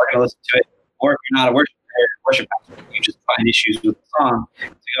those who are going to listen to it. Or if you're not a worship pastor, you just find issues with the song, to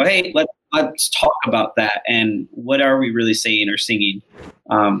go, hey, let's talk about that, and what are we really saying or singing?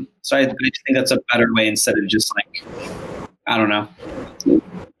 So I just think that's a better way, instead of just like, I don't know,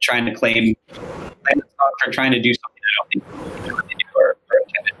 trying to claim the song or trying to do something I don't think we really do or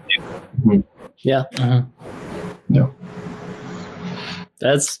intended to do. Mm-hmm. Yeah. Uh-huh. No.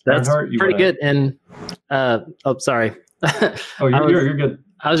 That's pretty good. And sorry. Oh, you're good.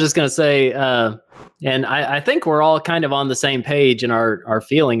 I was just gonna say, and I think we're all kind of on the same page in our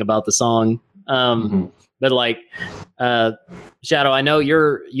feeling about the song. But like, Shadow, I know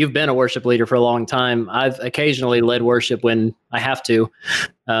you've been a worship leader for a long time. I've occasionally led worship when I have to.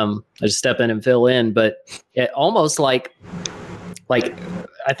 I just step in and fill in, but it almost like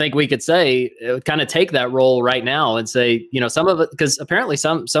I think we could say, kind of take that role right now and say, some of it, because apparently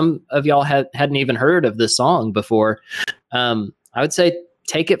some of y'all hadn't even heard of this song before. I would say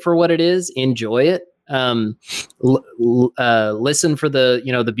take it for what it is, enjoy it. Listen for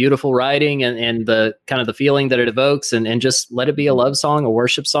the beautiful writing and the kind of the feeling that it evokes, and just let it be a love song, a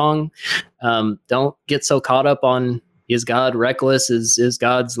worship song. Don't get so caught up on, is God reckless? Is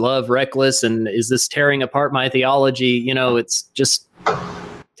God's love reckless? And is this tearing apart my theology? It's just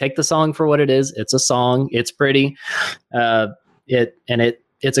take the song for what it is. It's a song. It's pretty.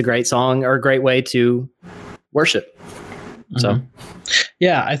 It's a great song, or a great way to worship. So,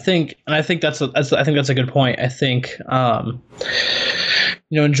 yeah, I think that's a good point. I think,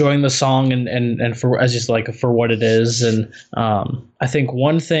 enjoying the song and for, as just like, for what it is. And, I think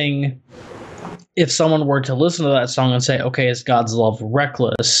one thing, if someone were to listen to that song and say, okay, is God's love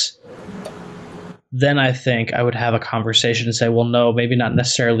reckless? Then I think I would have a conversation and say, well, no, maybe not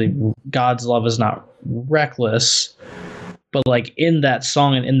necessarily. God's love is not reckless, but like in that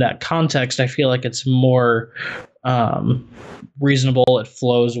song and in that context, I feel like it's more reasonable. It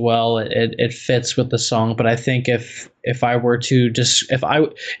flows well. It fits with the song. But I think if I were to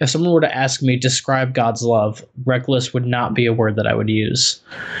if someone were to ask me, describe God's love, reckless would not be a word that I would use.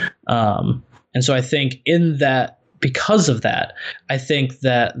 And so I think because of that, I think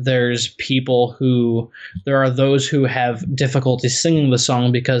that there are those who have difficulty singing the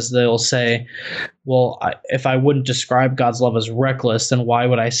song because they'll say, well, if I wouldn't describe God's love as reckless, then why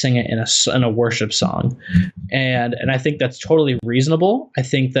would I sing it in a worship song? And I think that's totally reasonable. I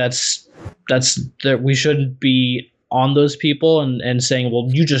think that's that we shouldn't be on those people and saying, well,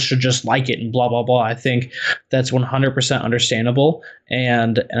 you just should just like it and blah, blah, blah. I think that's 100% understandable.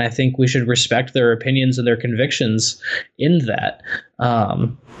 And I think we should respect their opinions and their convictions in that.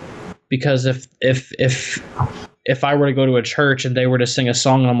 Because if I were to go to a church and they were to sing a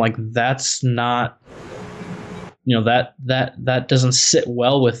song and I'm like, that's not, that doesn't sit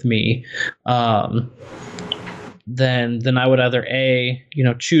well with me. Then I would either A,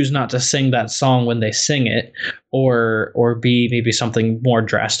 choose not to sing that song when they sing it, or B, maybe something more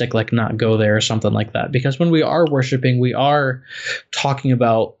drastic, like not go there or something like that. Because when we are worshiping, we are talking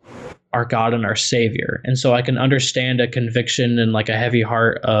about our God and our Savior. And so I can understand a conviction and like a heavy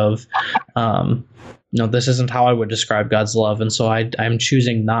heart of, this isn't how I would describe God's love. And so I'm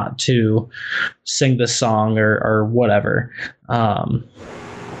choosing not to sing this song or whatever.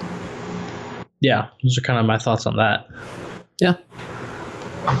 Yeah, those are kind of my thoughts on that. Yeah.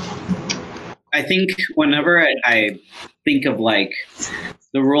 I think whenever I think of like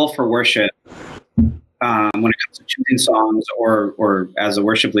the role for worship, when it comes to choosing songs or as a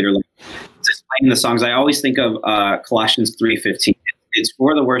worship leader, like displaying the songs, I always think of Colossians 3:15. It's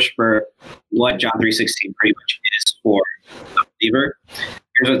for the worshiper what John 3:16 pretty much is for the believer.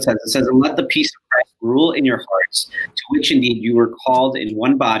 Here's what it says. It says, and let the peace of Christ rule in your hearts, to which indeed you were called in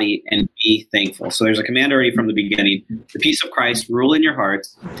one body, and be thankful. So there's a command already from the beginning. The peace of Christ rule in your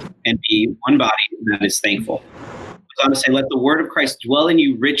hearts and be one body that is thankful. It goes on to say, let the word of Christ dwell in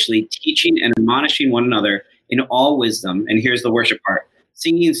you richly, teaching and admonishing one another in all wisdom. And here's the worship part.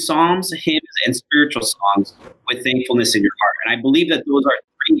 Singing psalms, hymns, and spiritual songs with thankfulness in your heart. And I believe that those are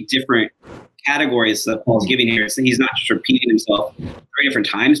three different categories that Paul's giving here. So he's not just repeating himself 3 different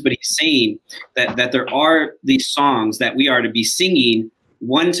times, but he's saying that there are these songs that we are to be singing,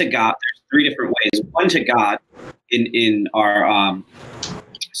 one to God. There's 3 different ways. One to God in our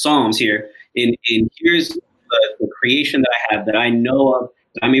psalms here. In here's the creation that I have that I know of,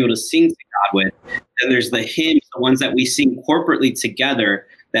 that I'm able to sing to God with. Then there's the hymns, the ones that we sing corporately together,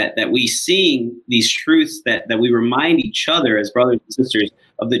 that we sing these truths that we remind each other as brothers and sisters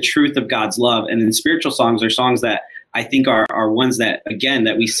of the truth of God's love. And then spiritual songs are songs that I think are ones that, again,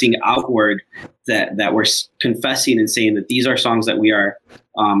 that we sing outward, that we're confessing and saying that these are songs that we are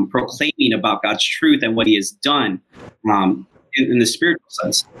proclaiming about God's truth and what he has done in the spiritual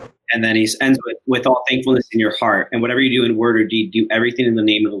sense. And then he ends with all thankfulness in your heart. And whatever you do in word or deed, do everything in the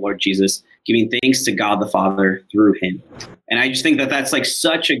name of the Lord Jesus, giving thanks to God the Father through him. And I just think that that's like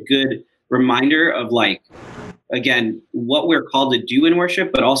such a good reminder of, like, again, what we're called to do in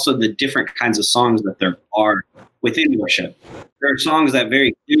worship, but also the different kinds of songs that there are within worship. There are songs that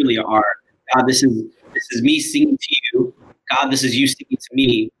very clearly are, God, this is me singing to you. God, this is you singing to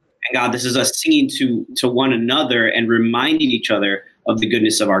me. And God, this is us singing to one another and reminding each other of the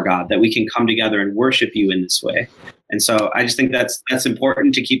goodness of our God, that we can come together and worship you in this way. And so I just think that's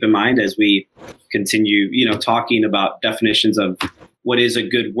important to keep in mind as we continue, talking about definitions of what is a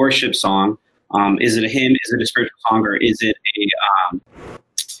good worship song. Is it a hymn? Is it a spiritual song? Or is it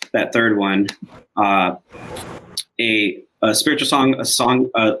that third one, a spiritual song,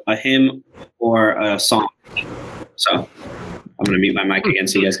 a hymn, or a song? So I'm going to mute my mic again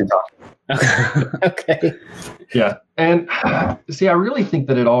so you guys can talk. Okay. Yeah. And see, I really think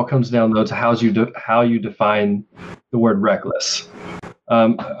that it all comes down, though, to how you define the word reckless.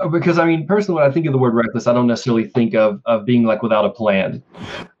 Because, I mean, personally, when I think of the word reckless, I don't necessarily think of being like without a plan.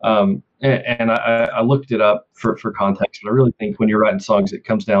 And I looked it up for context, but I really think when you're writing songs, it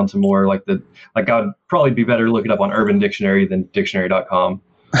comes down to more like I'd probably be better to look it up on Urban Dictionary than dictionary.com.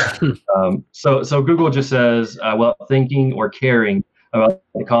 So Google just says, thinking or caring about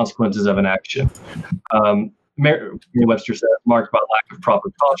the consequences of an action. Merriam-Webster says, marked by lack of proper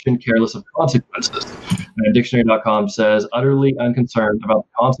caution, careless of consequences. And dictionary.com says, utterly unconcerned about the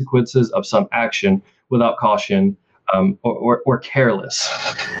consequences of some action without caution, or careless.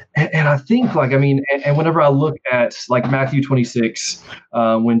 And I think, and whenever I look at like Matthew 26,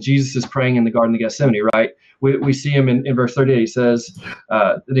 when Jesus is praying in the Garden of Gethsemane, right? We see him in verse 38. He says,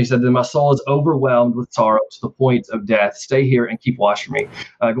 then my soul is overwhelmed with sorrow to the point of death. Stay here and keep watching me.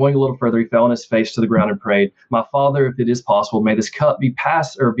 Going a little further, he fell on his face to the ground and prayed, my Father, if it is possible, may this cup be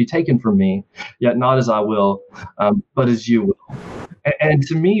taken from me, yet not as I will, but as you will. And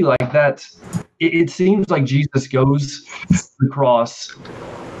to me, like that, it seems like Jesus goes to the cross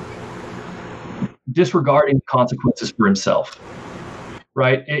disregarding the consequences for himself.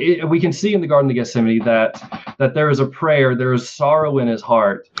 Right. We can see in the Garden of Gethsemane that there is a prayer, there is sorrow in his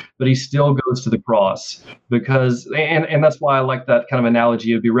heart, but he still goes to the cross because, and that's why I like that kind of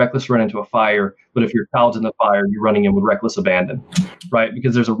analogy. It'd be reckless to run into a fire, but if your child's in the fire, you're running in with reckless abandon, right?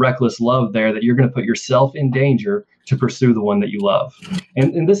 Because there's a reckless love there that you're going to put yourself in danger to pursue the one that you love.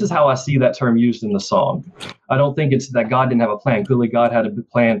 And this is how I see that term used in the song. I don't think it's that God didn't have a plan. Clearly, God had a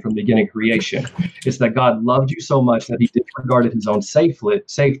plan from the beginning of creation. It's that God loved you so much that he disregarded his own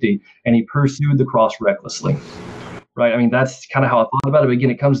safety and he pursued the cross recklessly. Right? I mean, that's kind of how I thought about it. But again,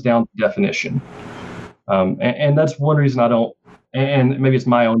 it comes down to definition. And that's one reason I don't, and maybe it's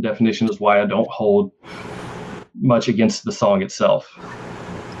my own definition is why I don't hold much against the song itself.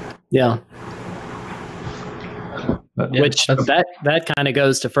 Yeah. Which that kind of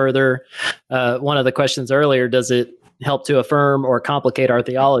goes to further one of the questions earlier. Does it help to affirm or complicate our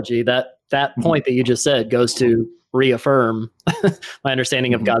theology? That point that you just said goes to reaffirm my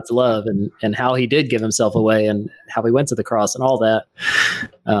understanding of God's love and how he did give himself away and how he went to the cross and all that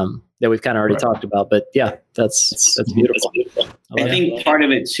that we've kind of already talked about. But yeah, that's beautiful. I think part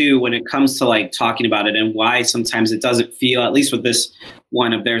of it too, when it comes to like talking about it and why sometimes it doesn't feel, at least with this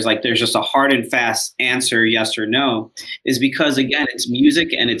one, if there's just a hard and fast answer, yes or no, is because again, it's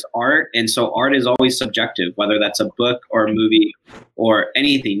music and it's art. And so art is always subjective, whether that's a book or a movie or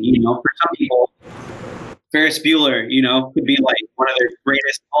anything, for some people, Ferris Bueller, could be like one of their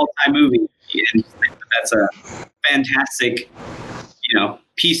greatest all-time movies. And that's a fantastic,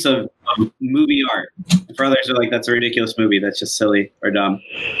 piece of movie art. For others are like, that's a ridiculous movie. That's just silly or dumb.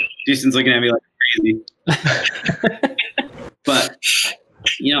 Houston's looking at me like crazy. But,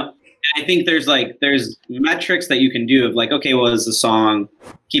 I think there's metrics that you can do of like, okay, well, is the song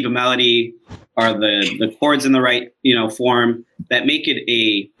keep a melody? Are the chords in the right, form that make it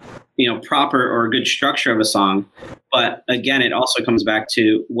a, proper or a good structure of a song? But again, it also comes back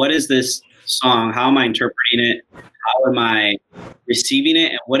to what is this song? How am I interpreting it? How am I receiving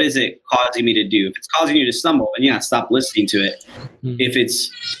it? And what is it causing me to do? If it's causing you to stumble, then yeah, stop listening to it. Mm-hmm. If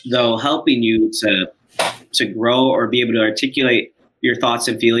it's though helping you to grow or be able to articulate your thoughts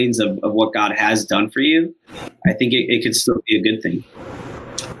and feelings of what God has done for you, I think it could still be a good thing.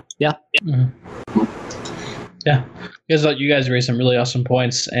 Yeah. Mm-hmm. Yeah. You guys raised some really awesome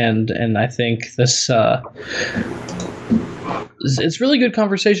points. And I think this, it's really good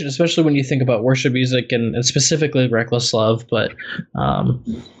conversation, especially when you think about worship music and specifically Reckless Love. But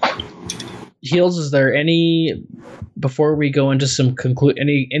Heels, is there any, before we go into some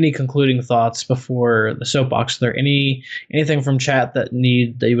any concluding thoughts before the soapbox, is there anything from chat that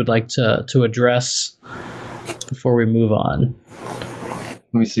you would like to address before we move on?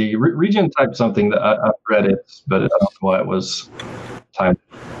 Let me see. Regen typed something that I've read it, but I don't know why it was timed.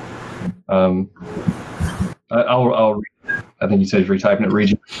 I'll read it. I think you said you're retyping it,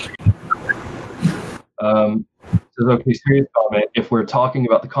 Regen. Says, okay, serious comment. If we're talking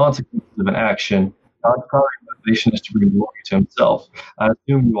about the consequences of an action, God's primary motivation is to bring glory to himself. I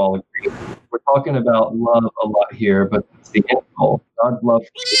assume you all agree. We're talking about love a lot here, but it's the end goal. God's love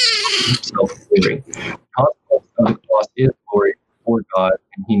for himself is glory. The consequence of the cross is glory for God,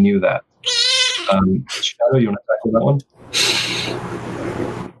 and he knew that. Shadow, you want to tackle that one?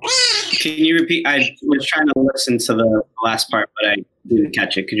 Can you repeat? I was trying to listen to the last part, but I didn't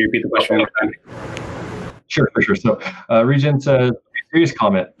catch it. Could you repeat the question one more time? Sure. So, Regen says, serious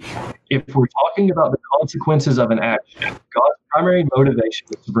comment. If we're talking about the consequences of an action, God's primary motivation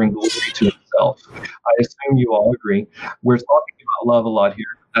is to bring glory to himself. I assume you all agree. We're talking about love a lot here.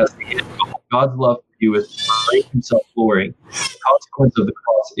 That's the end goal. God's love for you is to bring himself glory. The consequence of the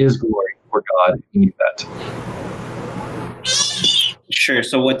cross is glory for God. You need that. Sure.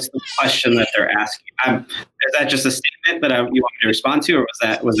 So what's the question that they're asking? Is that just a statement that you want me to respond to, or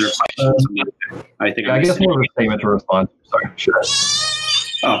was there a question? I guess more of a statement to respond to. Sorry. Sure.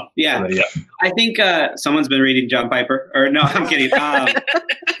 Oh, yeah. I think someone's been reading John Piper. Or no, I'm kidding.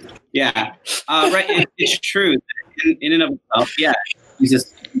 Yeah. Right. It's true. In and of itself, yeah.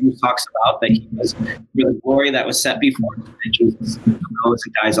 Jesus talks about that he was the glory that was set before him, that Jesus goes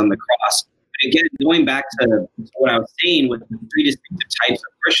and dies on the cross. But again, going back to what I was saying with the three distinctive types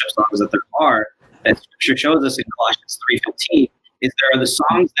of worship songs that there are, that Scripture shows us in Colossians 3:15, is there are the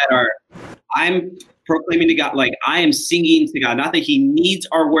songs that are, I'm proclaiming to God, like I am singing to God, not that he needs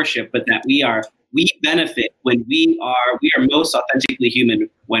our worship, but that we benefit when we are most authentically human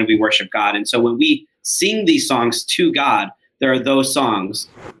when we worship God. And so when we sing these songs to God, there are those songs,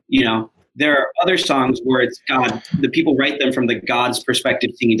 there are other songs where it's God, the people write them from the God's perspective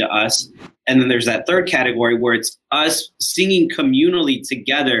singing to us. And then there's that third category where it's us singing communally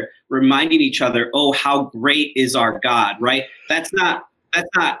together, reminding each other, oh, how great is our God, right? That's not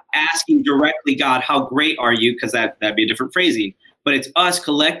asking directly, God, how great are you? Because that'd be a different phrasing. But it's us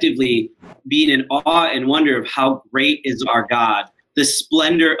collectively being in awe and wonder of how great is our God, the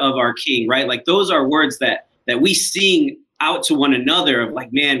splendor of our King, right? Like those are words that we sing out to one another of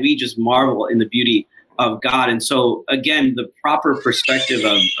like, man, we just marvel in the beauty of God. And so again, the proper perspective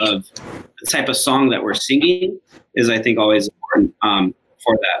of the type of song that we're singing is, I think, always important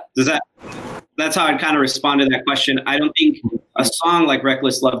for that. That's how I'd kind of respond to that question. I don't think a song like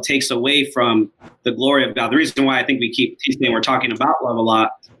Reckless Love takes away from the glory of God. The reason why I think we keep teasing, we're talking about love a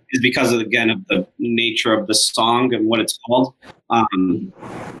lot, is because of the nature of the song and what it's called.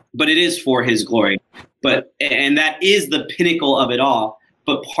 But it is for his glory. And that is the pinnacle of it all.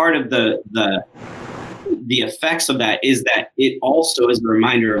 But part of the effects of that is that it also is a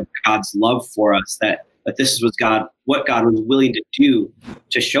reminder of God's love for us, that this was what God was willing to do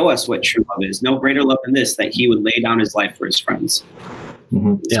to show us what true love is. No greater love than this, that he would lay down his life for his friends.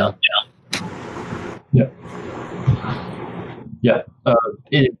 Mm-hmm. Yeah.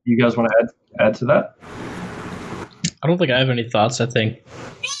 You guys want to add to that? I don't think I have any thoughts. I think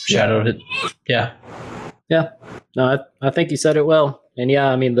shadowed it. Yeah. No, I think you said it well. And yeah,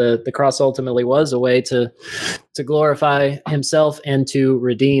 I mean, the cross ultimately was a way to glorify himself and to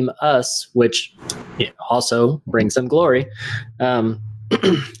redeem us, which also brings him glory. And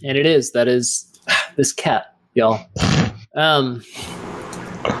that is this cat, y'all.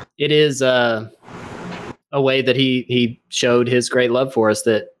 It is a way that he showed his great love for us,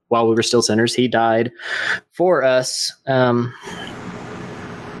 that while we were still sinners, he died for us.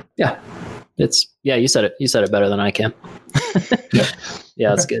 You said it. You said it better than I can. Yeah,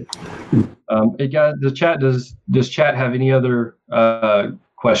 that's good. Hey guys, does chat have any other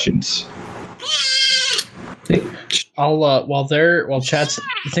questions? While chat's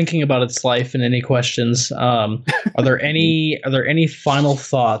thinking about its life and any questions, are there any final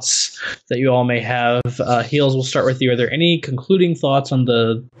thoughts that you all may have? Heels, we'll start with you. Are there any concluding thoughts on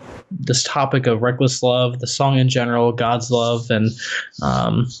this topic of reckless love, the song in general, God's love, and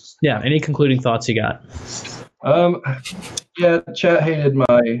any concluding thoughts you got? Chat hated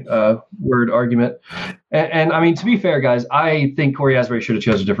my word argument. And I mean, to be fair, guys, I think Corey Asbury should have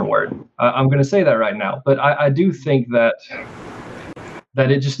chosen a different word. I'm going to say that right now. But I do think that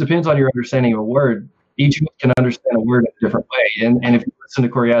it just depends on your understanding of a word. each of us can understand a word in a different way. And if you listen to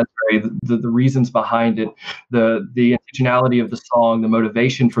Cory Asbury, the reasons behind it, the intentionality of the song, the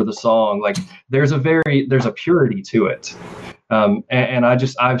motivation for the song, like there's a purity to it. And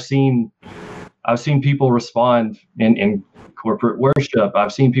I've seen people respond in corporate worship.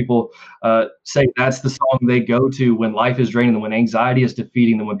 I've seen people say that's the song they go to when life is draining them, when anxiety is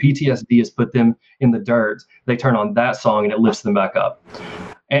defeating them, when PTSD has put them in the dirt. They turn on that song and it lifts them back up.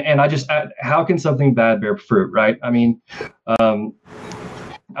 And how can something bad bear fruit, right? I mean, I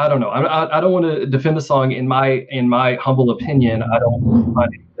don't know. I don't want to defend the song. In my humble opinion, I don't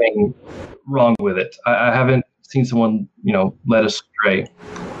find anything wrong with it. I haven't seen someone, led astray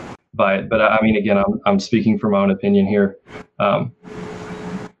by it. But I mean, again, I'm speaking from my own opinion here. But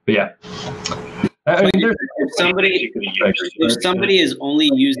yeah. I mean, if somebody is only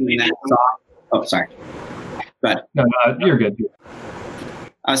using that song, oh, sorry. Go ahead. No, you're good.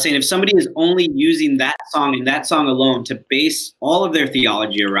 I was saying, if somebody is only using that song and that song alone to base all of their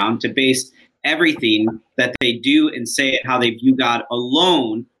theology around, to base everything that they do and say and how they view God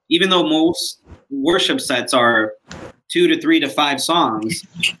alone, even though most worship sets are 2 to 3 to 5 songs,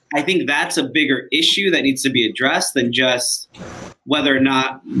 I think that's a bigger issue that needs to be addressed than just whether or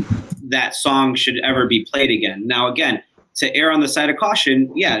not that song should ever be played again. Now, again, to err on the side of caution,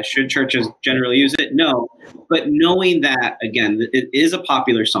 yeah, should churches generally use it? No. But knowing that, again, it is a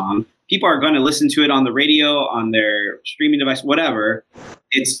popular song, people are going to listen to it on the radio, on their streaming device, whatever.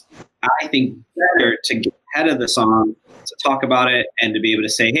 It's, I think, better to get ahead of the song, to talk about it, and to be able to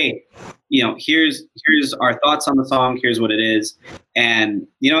say, hey, here's our thoughts on the song, here's what it is. And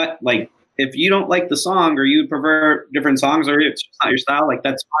you know what, like, if you don't like the song or you prefer different songs or it's just not your style, like,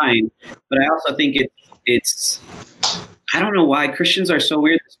 that's fine. But I also think it's I don't know why Christians are so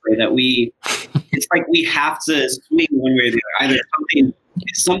weird this way that it's like we have to swing one way or the other. Either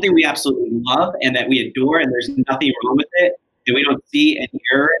it's something we absolutely love and that we adore and there's nothing wrong with it and we don't see any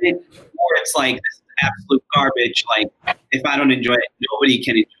error in it, or it's like this is absolute garbage. Like, if I don't enjoy it, nobody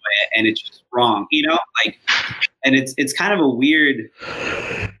can enjoy it and it's just wrong, and it's kind of a weird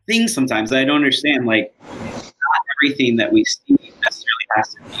thing sometimes that I don't understand. Like, not everything that we see necessarily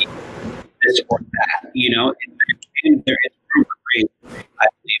has to be this or that, there is room for grace. I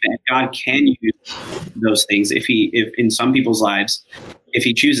believe that God can use those things if in some people's lives, if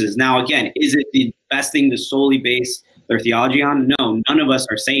he chooses. Now, again, is it the best thing to solely base their theology on? No, none of us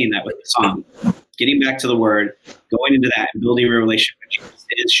are saying that with the song. Getting back to the word, going into that and building a relationship with Jesus,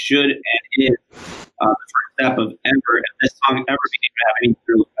 it should and is the first step of this song ever being to have any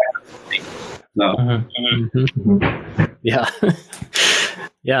true effect. So, yeah.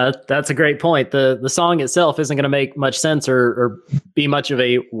 Yeah, that's a great point. The song itself isn't going to make much sense or be much of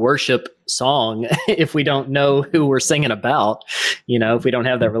a worship song if we don't know who we're singing about, if we don't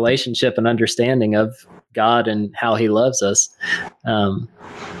have that relationship and understanding of God and how he loves us.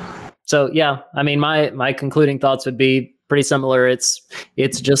 So, yeah, I mean, my concluding thoughts would be pretty similar. It's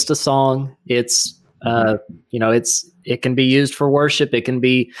just a song. It's it can be used for worship. It can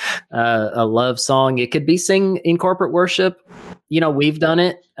be a love song. It could be sung in corporate worship. We've done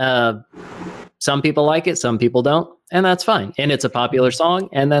it. Some people like it, some people don't, and that's fine. And it's a popular song,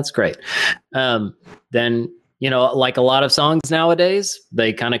 and that's great. Then, like a lot of songs nowadays,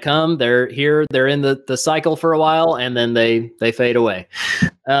 they kind of come, they're here, they're in the cycle for a while, and then they fade away.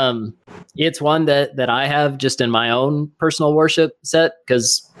 It's one that I have just in my own personal worship set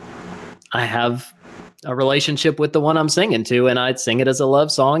because I have a relationship with the one I'm singing to, and I'd sing it as a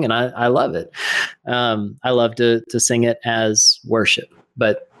love song, and I love it. I love to sing it as worship.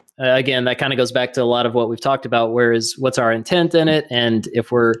 But again, that kind of goes back to a lot of what we've talked about, what's our intent in it? And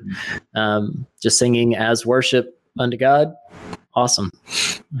if we're just singing as worship unto God, awesome.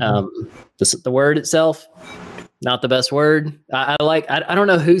 The word itself, not the best word. I don't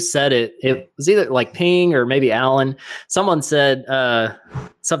know who said it. It was either like Ping or maybe Alan. Someone said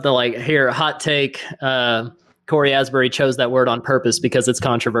something like, here, hot take, Cory Asbury chose that word on purpose because it's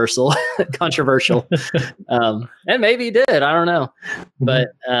controversial. And maybe he did. I don't know. But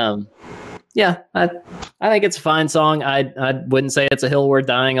yeah, I think it's a fine song. I wouldn't say it's a hill worth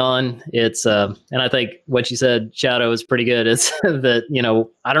dying on. It's and I think what you said, Shadow, is pretty good. It's that,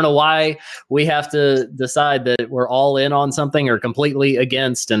 I don't know why we have to decide that we're all in on something or completely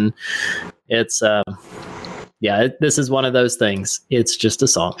against. And it's this is one of those things. It's just a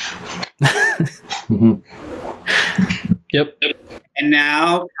song. Yep. And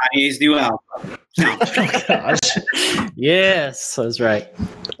now Kanye's new album. Oh, gosh. Yes, that's right.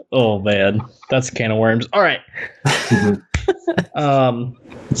 Oh man, that's a can of worms. All right.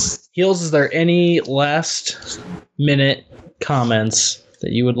 Heels, is there any last minute comments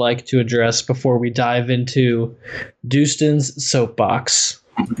that you would like to address before we dive into Dustin's soapbox?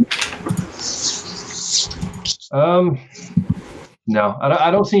 No,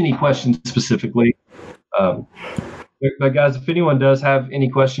 I don't see any questions specifically. But guys, if anyone does have any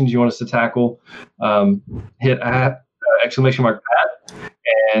questions you want us to tackle, hit !Pat,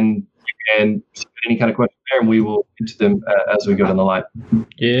 and you can submit any kind of question there, and we will get to them as we go down the line.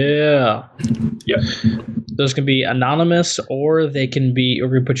 Yeah. Yep. Those can be anonymous, or they can be, or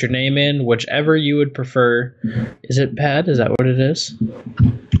we put your name in, whichever you would prefer. Is it Pat? Is that what it is?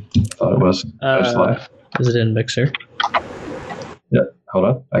 I thought it was. Is it in Mixer? Yeah. Hold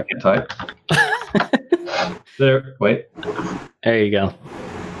on. I can type. There. Wait. There you go.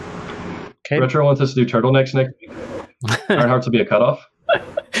 Okay. Retro wants us to do turtlenecks next week. Ironhearts will be a cutoff.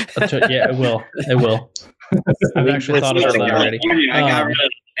 Yeah, it will. It will. I've actually thought about that already. I got rid of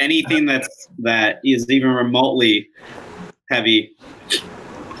anything that is even remotely heavy.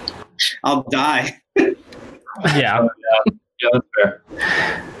 I'll die. Yeah. Yeah, that's fair.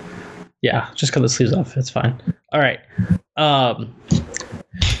 Yeah, just cut the sleeves off. It's fine. All right.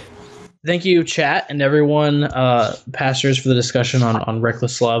 Thank you, chat, and everyone, pastors, for the discussion on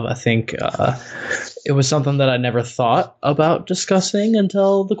Reckless Love. I think it was something that I never thought about discussing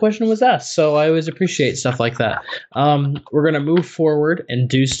until the question was asked. So I always appreciate stuff like that. We're going to move forward, and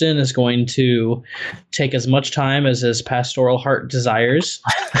Dustin is going to take as much time as his pastoral heart desires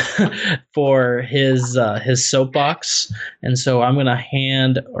for his soapbox. And so I'm going to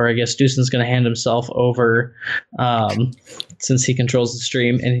Dustin's going to hand himself over since he controls the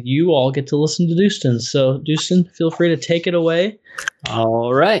stream, and you all get to listen to Dustin. So, Dustin, feel free to take it away.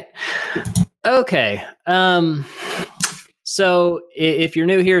 All right. Okay. So if you're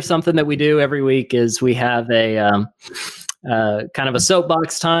new here, something that we do every week is we have a kind of a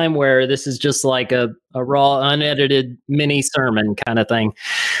soapbox time where this is just like a raw, unedited mini sermon kind of thing.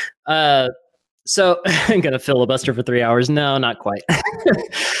 So I'm going to filibuster for 3 hours. No, not quite.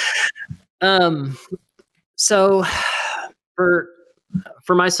 So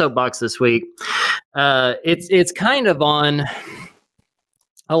for my soapbox this week, it's kind of on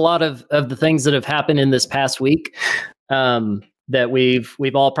a lot of the things that have happened in this past week that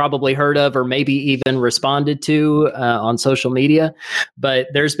we've all probably heard of or maybe even responded to on social media. But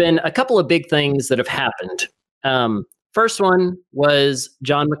there's been a couple of big things that have happened. First one was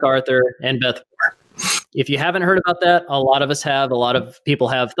John MacArthur and Beth Moore. If you haven't heard about that, a lot of us have. A lot of people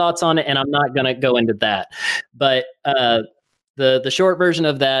have thoughts on it, and I'm not going to go into that. But the short version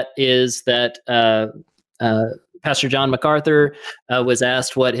of that is that Pastor John MacArthur was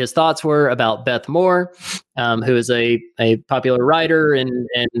asked what his thoughts were about Beth Moore, who is a popular writer and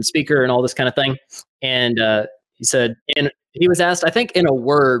speaker and all this kind of thing. And he said, and he was asked, I think in a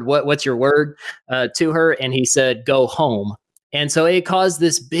word, what's your word to her? And he said, go home. And so it caused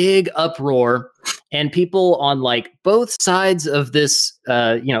this big uproar, and people on like both sides of this,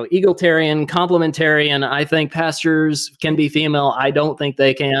 egalitarian, complementarian, I think pastors can be female, I don't think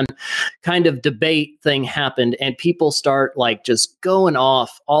they can, kind of debate thing happened, and people start like just going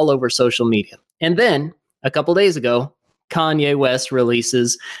off all over social media. And then a couple days ago, Kanye West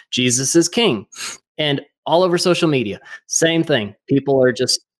releases Jesus is King, and all over social media, same thing. People are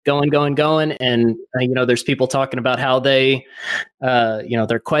just going. And, there's people talking about how they,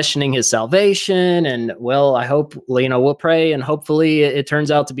 they're questioning his salvation. And, well, I hope, we'll pray and hopefully it turns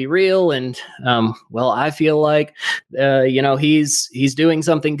out to be real. And, I feel like, he's doing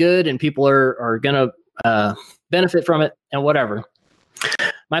something good and people are going to benefit from it and whatever.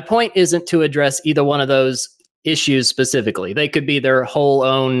 My point isn't to address either one of those issues specifically. They could be their whole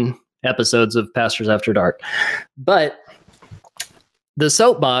own episodes of Pastors After Dark. But the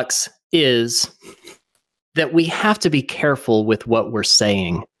soapbox is that we have to be careful with what we're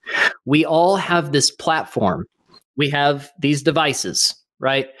saying. We all have this platform. We have these devices,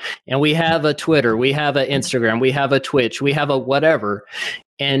 right? And we have a Twitter, we have an Instagram, we have a Twitch, we have a whatever.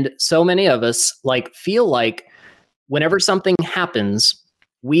 And so many of us feel like whenever something happens,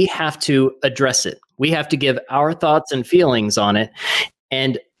 we have to address it. We have to give our thoughts and feelings on it.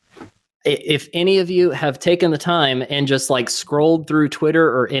 And if any of you have taken the time and just scrolled through Twitter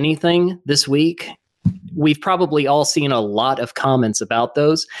or anything this week, we've probably all seen a lot of comments about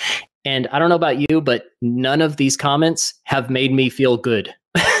those. And I don't know about you, but none of these comments have made me feel good.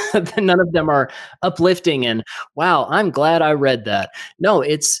 None of them are uplifting and, wow, I'm glad I read that. No,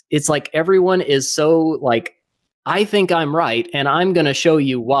 it's like everyone is so I think I'm right and I'm going to show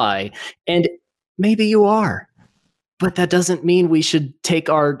you why. And maybe you are, but that doesn't mean we should take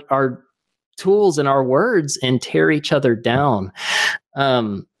our tools and our words and tear each other down.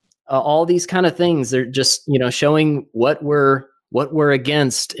 All these kind of things, they're just, showing what we're what we're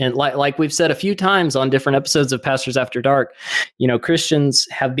against. And like we've said a few times on different episodes of Pastors After Dark, Christians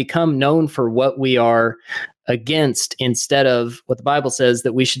have become known for what we are against instead of what the Bible says,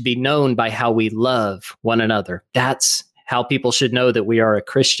 that we should be known by how we love one another. That's how people should know that we are a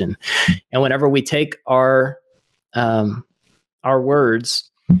Christian. And whenever we take our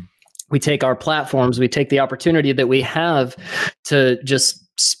words, we take our platforms, we take the opportunity that we have to just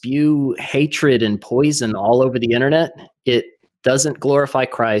spew hatred and poison all over the internet, it doesn't glorify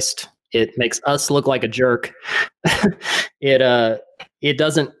Christ. It makes us look like a jerk. It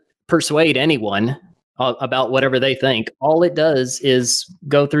doesn't persuade anyone about whatever they think. All it does is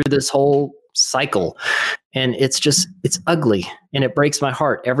go through this whole cycle, and it's ugly, and it breaks my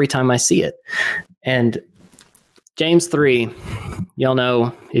heart every time I see it. And James 3, y'all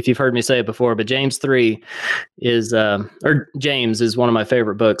know, if you've heard me say it before, but James 3 is, James is one of my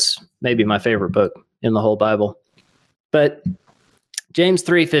favorite books, maybe my favorite book in the whole Bible. But James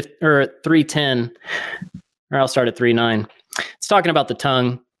 3:10, or I'll start at 3:9. It's talking about the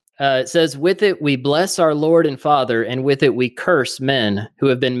tongue. It says, "With it we bless our Lord and Father, and with it we curse men who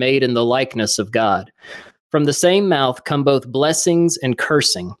have been made in the likeness of God. From the same mouth come both blessings and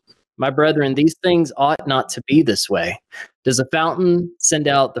cursing. My brethren, these things ought not to be this way. Does a fountain send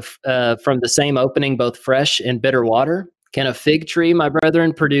out from the same opening both fresh and bitter water? Can a fig tree, my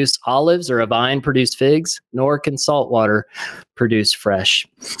brethren, produce olives, or a vine produce figs? Nor can salt water produce fresh."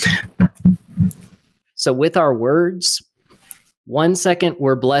 So with our words, 1 second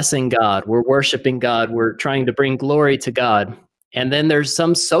we're blessing God, we're worshiping God, we're trying to bring glory to God. And then there's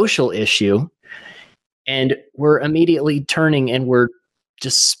some social issue, and we're immediately turning and we're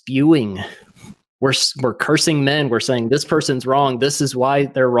just spewing. We're cursing men. We're saying this person's wrong. This is why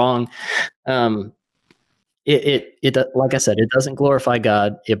they're wrong. It like I said, it doesn't glorify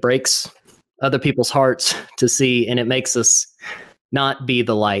God. It breaks other people's hearts to see, and it makes us not be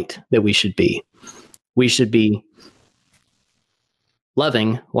the light that we should be. We should be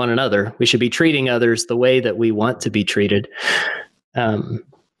loving one another. We should be treating others the way that we want to be treated.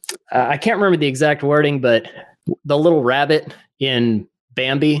 I can't remember the exact wording, but the little rabbit in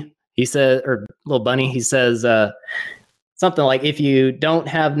Bambi, he says, or little bunny, he says something like, if you don't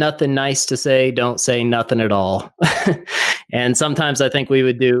have nothing nice to say, don't say nothing at all. And sometimes I think we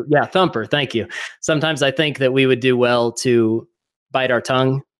would do, Thumper, thank you. Sometimes I think that we would do well to bite our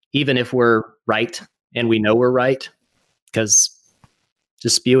tongue, even if we're right and we know we're right, because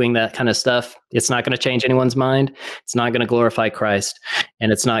just spewing that kind of stuff, it's not going to change anyone's mind. It's not going to glorify Christ,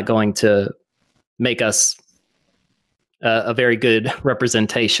 and it's not going to make us a very good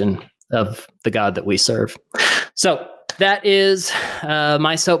representation of the God that we serve. So that is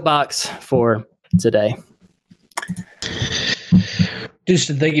my soapbox for today.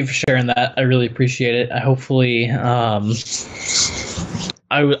 Dustin, thank you for sharing that. I really appreciate it. Hopefully, I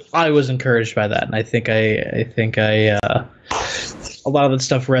was encouraged by that, and I think a lot of that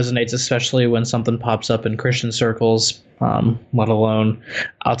stuff resonates, especially when something pops up in Christian circles, let alone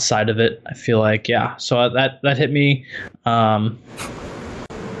outside of it. I feel like, so that hit me. I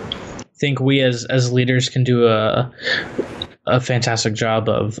think we as leaders can do a fantastic job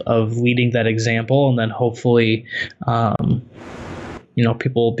of leading that example, and then hopefully,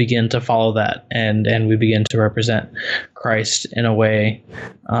 people begin to follow that, and we begin to represent Christ in a way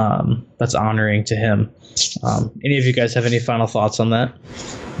that's honoring to him. Any of you guys have any final thoughts on that?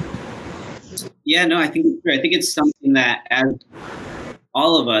 Yeah, no, I think it's true. I think it's something that, as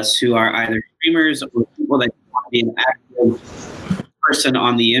all of us who are either streamers or people that want to be an active person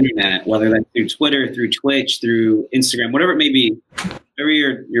on the internet, whether that's through Twitter, through Twitch, through Instagram, whatever it may be, whatever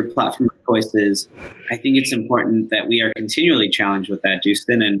your platform of choice is, I think it's important that we are continually challenged with that,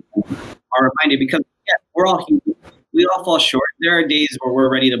 Dustin, and are reminded, because we're all human. We all fall short. There are days where we're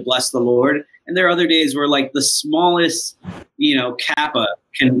ready to bless the Lord, and there are other days where, like, the smallest, kappa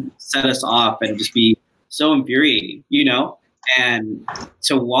can set us off and just be so infuriating, and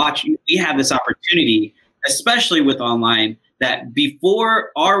to watch, we have this opportunity, especially with online, that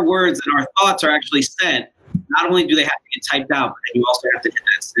before our words and our thoughts are actually sent, not only do they have to get typed out, but then you also have to hit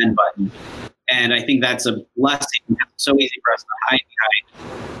that send button. And I think that's a blessing. It's so easy for us to hide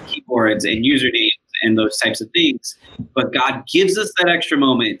behind keyboards and usernames and those types of things. But God gives us that extra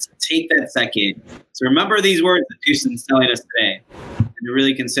moment to take that second, to remember these words that Dustin's telling us today, and to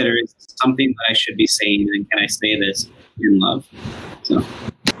really consider, is this something that I should be saying, and can I say this in love? So,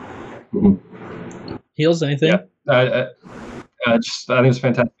 Heels, anything? Yeah, I think it's a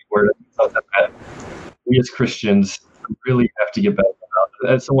fantastic word. I thought that we as Christians really have to get better about it.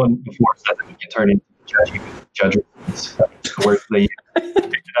 As someone before said that we can turn into judges. The words they use.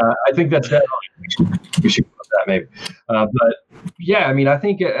 I think that's definitely we should that maybe. But yeah, I mean, I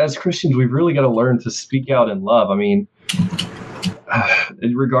think as Christians, we've really got to learn to speak out in love. I mean,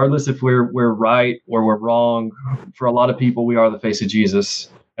 regardless if we're right or we're wrong, for a lot of people, we are the face of Jesus.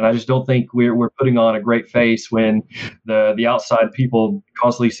 And I just don't think we're putting on a great face when the outside people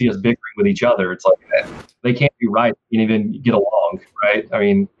constantly see us bickering with each other. It's like they can't be right and even get along, right? I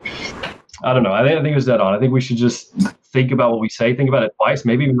mean, I don't know. I think it was dead on. I think we should just think about what we say, think about it twice,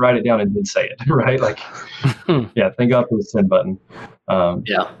 maybe even write it down and then say it, right? Like, yeah, thank God for the send button.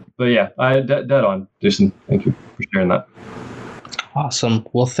 Yeah. But yeah, dead on, Jason. Thank you for sharing that. Awesome.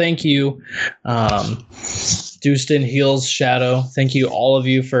 Well, thank you, Dustin, Heels, Shadow. Thank you, all of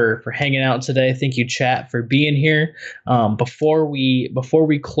you, for hanging out today. Thank you, chat, for being here. Before we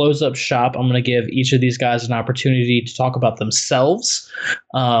close up shop, I'm going to give each of these guys an opportunity to talk about themselves,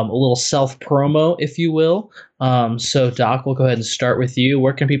 a little self promo, if you will. So, Doc, we'll go ahead and start with you.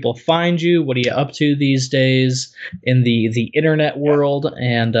 Where can people find you? What are you up to these days in the internet world?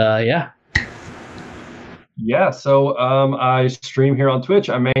 And Yeah, so I stream here on Twitch.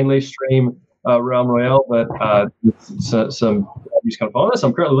 I mainly stream Realm Royale, but some use kind of bonus.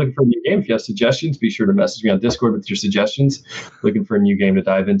 I'm currently looking for a new game. If you have suggestions, be sure to message me on Discord with your suggestions. Looking for a new game to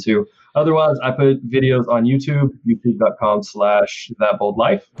dive into. Otherwise, I put videos on YouTube,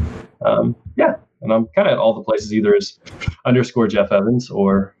 youtube.com/thatboldlife. And I'm kind of at all the places, either as _Jeff Evans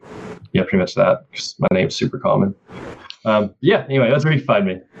or, pretty much that, because my name's super common. Anyway, that's where you find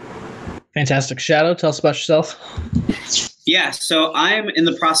me. Fantastic. Shadow, tell us about yourself. Yeah, so I'm in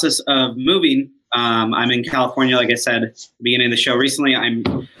the process of moving. I'm in California, like I said at the beginning of the show. Recently, I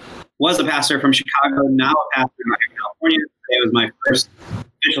was a pastor from Chicago, now a pastor in California. Today was my first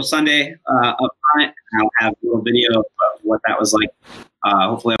official Sunday up front. I'll have a little video of what that was like,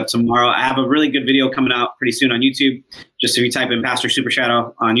 hopefully up tomorrow. I have a really good video coming out pretty soon on YouTube. Just if you type in Pastor Super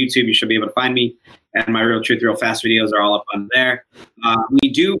Shadow on YouTube, you should be able to find me. And my Real Truth, Real Fast videos are all up on there. We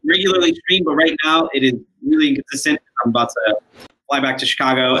do regularly stream, but right now it is really inconsistent. I'm about to fly back to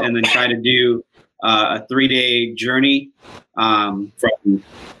Chicago and then try to do a 3-day journey from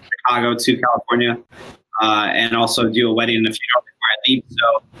Chicago to California, and also do a wedding and a funeral before I leave.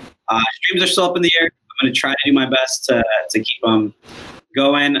 So streams are still up in the air. I'm going to try to do my best to keep them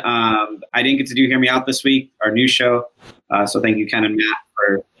going. I didn't get to do Hear Me Out this week, our new show. So thank you, Ken and Matt,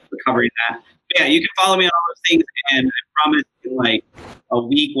 for covering that. Yeah, you can follow me on all those things, and I promise in like a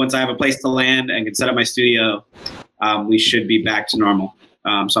week, once I have a place to land and can set up my studio, we should be back to normal.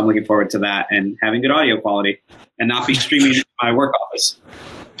 So I'm looking forward to that and having good audio quality and not be streaming in my work office.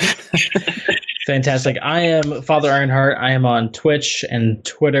 Fantastic. I am Father Ironheart. I am on Twitch and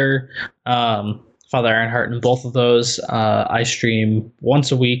Twitter. Father Ironheart, in both of those. I stream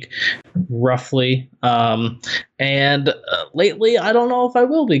once a week, roughly. And lately, I don't know if I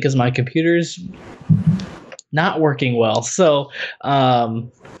will because my computer's not working well. So,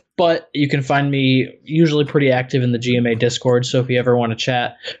 but you can find me usually pretty active in the GMA Discord. So if you ever want to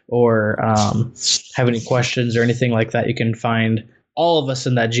chat or have any questions or anything like that, you can find all of us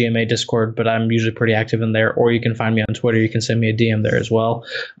in that GMA Discord, but I'm usually pretty active in there. Or you can find me on Twitter. You can send me a DM there as well.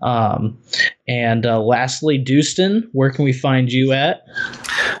 And lastly, Dustin, where can we find you at?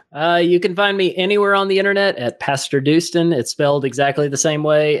 You can find me anywhere on the internet at Pastor Dustin. It's spelled exactly the same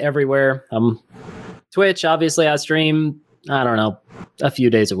way everywhere. Twitch, obviously, I stream, I don't know, a few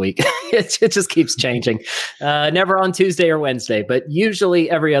days a week. It just keeps changing. Never on Tuesday or Wednesday, but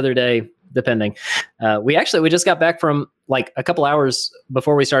usually every other day, depending. We just got back from, like, a couple hours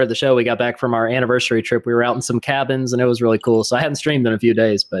before we started the show. We got back from our anniversary trip. We were out in some cabins and it was really cool. So I hadn't streamed in a few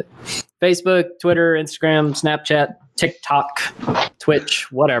days, but Facebook, Twitter, Instagram, Snapchat, TikTok, Twitch,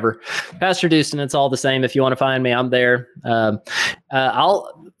 whatever. Pastor Dustin, it's all the same. If you want to find me, I'm there.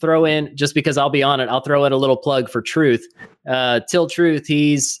 I'll throw in, just because I'll be on it, I'll throw in a little plug for Truth. Till Truth,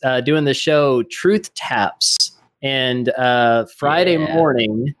 he's doing the show Truth Taps. And Friday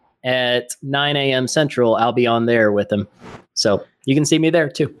morning at 9 a.m. Central, I'll be on there with him. So you can see me there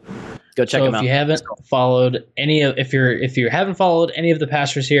too. Go check them out. If you haven't followed if you haven't followed any of the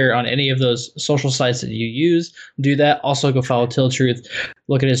pastors here on any of those social sites that you use, do that. Also go follow Till Truth.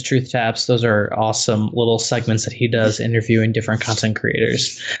 Look at his Truth Taps. Those are awesome little segments that he does interviewing different content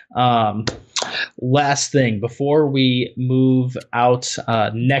creators. Last thing, before we move out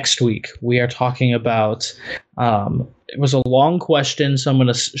next week, we are talking about it was a long question, so I'm going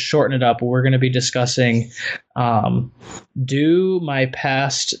to shorten it up. We're going to be discussing, do my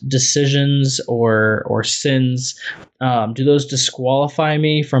past decisions or sins, do those disqualify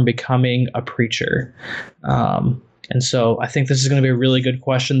me from becoming a preacher? And so I think this is going to be a really good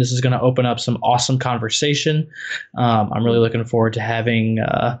question. This is going to open up some awesome conversation. I'm really looking forward to having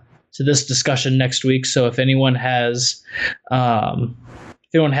this discussion next week. So if anyone has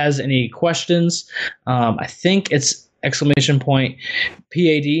any questions, I think it's !PAD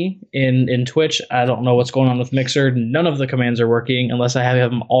in Twitch. I don't know what's going on with Mixer. None of the commands are working unless I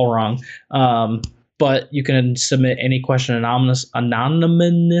have them all wrong. But you can submit any question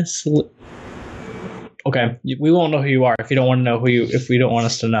anonymously. Okay, we won't know who you are if you don't want to know if we don't want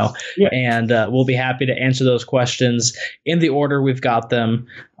us to know. Yeah. And we'll be happy to answer those questions in the order we've got them.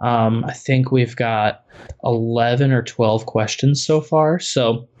 I think we've got 11 or 12 questions so far.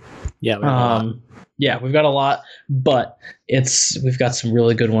 So yeah, we've got a lot, but we've got some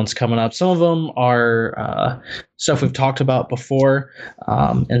really good ones coming up. Some of them are stuff we've talked about before.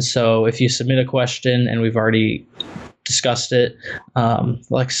 And so if you submit a question and we've already discussed it,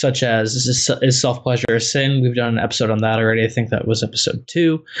 like such as is self-pleasure a sin? We've done an episode on that already. I think that was episode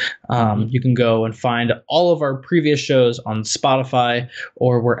 2. You can go and find all of our previous shows on Spotify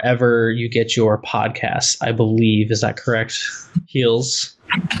or wherever you get your podcasts, I believe. Is that correct, Heels?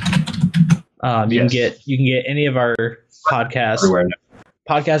 You Yes. can get any of our podcasts. Everywhere.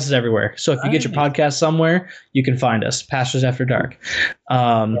 Podcast is everywhere. So if you get your podcast somewhere, you can find us. Pastors After Dark.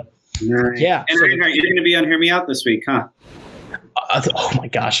 Yeah. And so you're going to be on Hear Me Out this week, huh? Oh my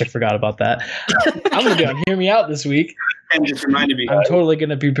gosh, I forgot about that. I'm going to be on Hear Me Out this week. And just reminded me. I'm totally going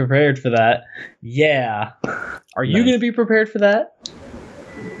to be prepared for that. Yeah. Are you going to be prepared for that?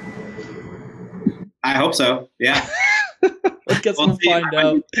 I hope so. Yeah. I guess we'll find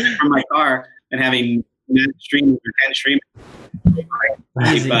out. From my car and having streaming or 10 streaming. But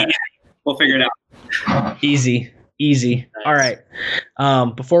we'll figure it out. Easy. Nice. All right.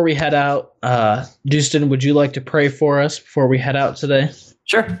 Before we head out, Dustin, would you like to pray for us before we head out today?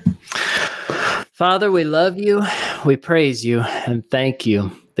 Sure. Father, we love you. We praise you and thank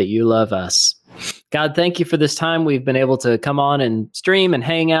you that you love us. God, thank you for this time we've been able to come on and stream and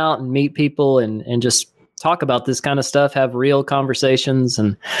hang out and meet people and just talk about this kind of stuff, have real conversations.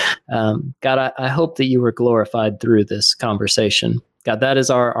 And God, I hope that you were glorified through this conversation. God, that is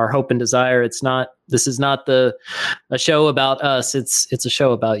our hope and desire. This is not a show about us. It's a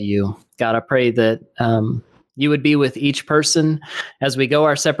show about you. God, I pray that you would be with each person as we go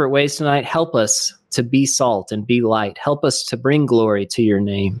our separate ways tonight. Help us to be salt and be light. Help us to bring glory to your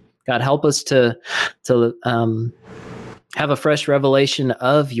name. God, help us to have a fresh revelation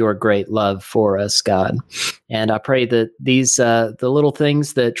of your great love for us, God. And I pray that these the little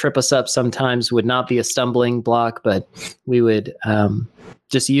things that trip us up sometimes would not be a stumbling block, but we would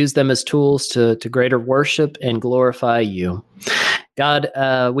just use them as tools to greater worship and glorify you. God,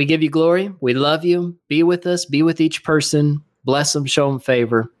 we give you glory. We love you. Be with us. Be with each person. Bless them. Show them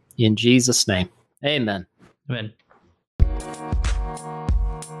favor. In Jesus' name. Amen. Amen.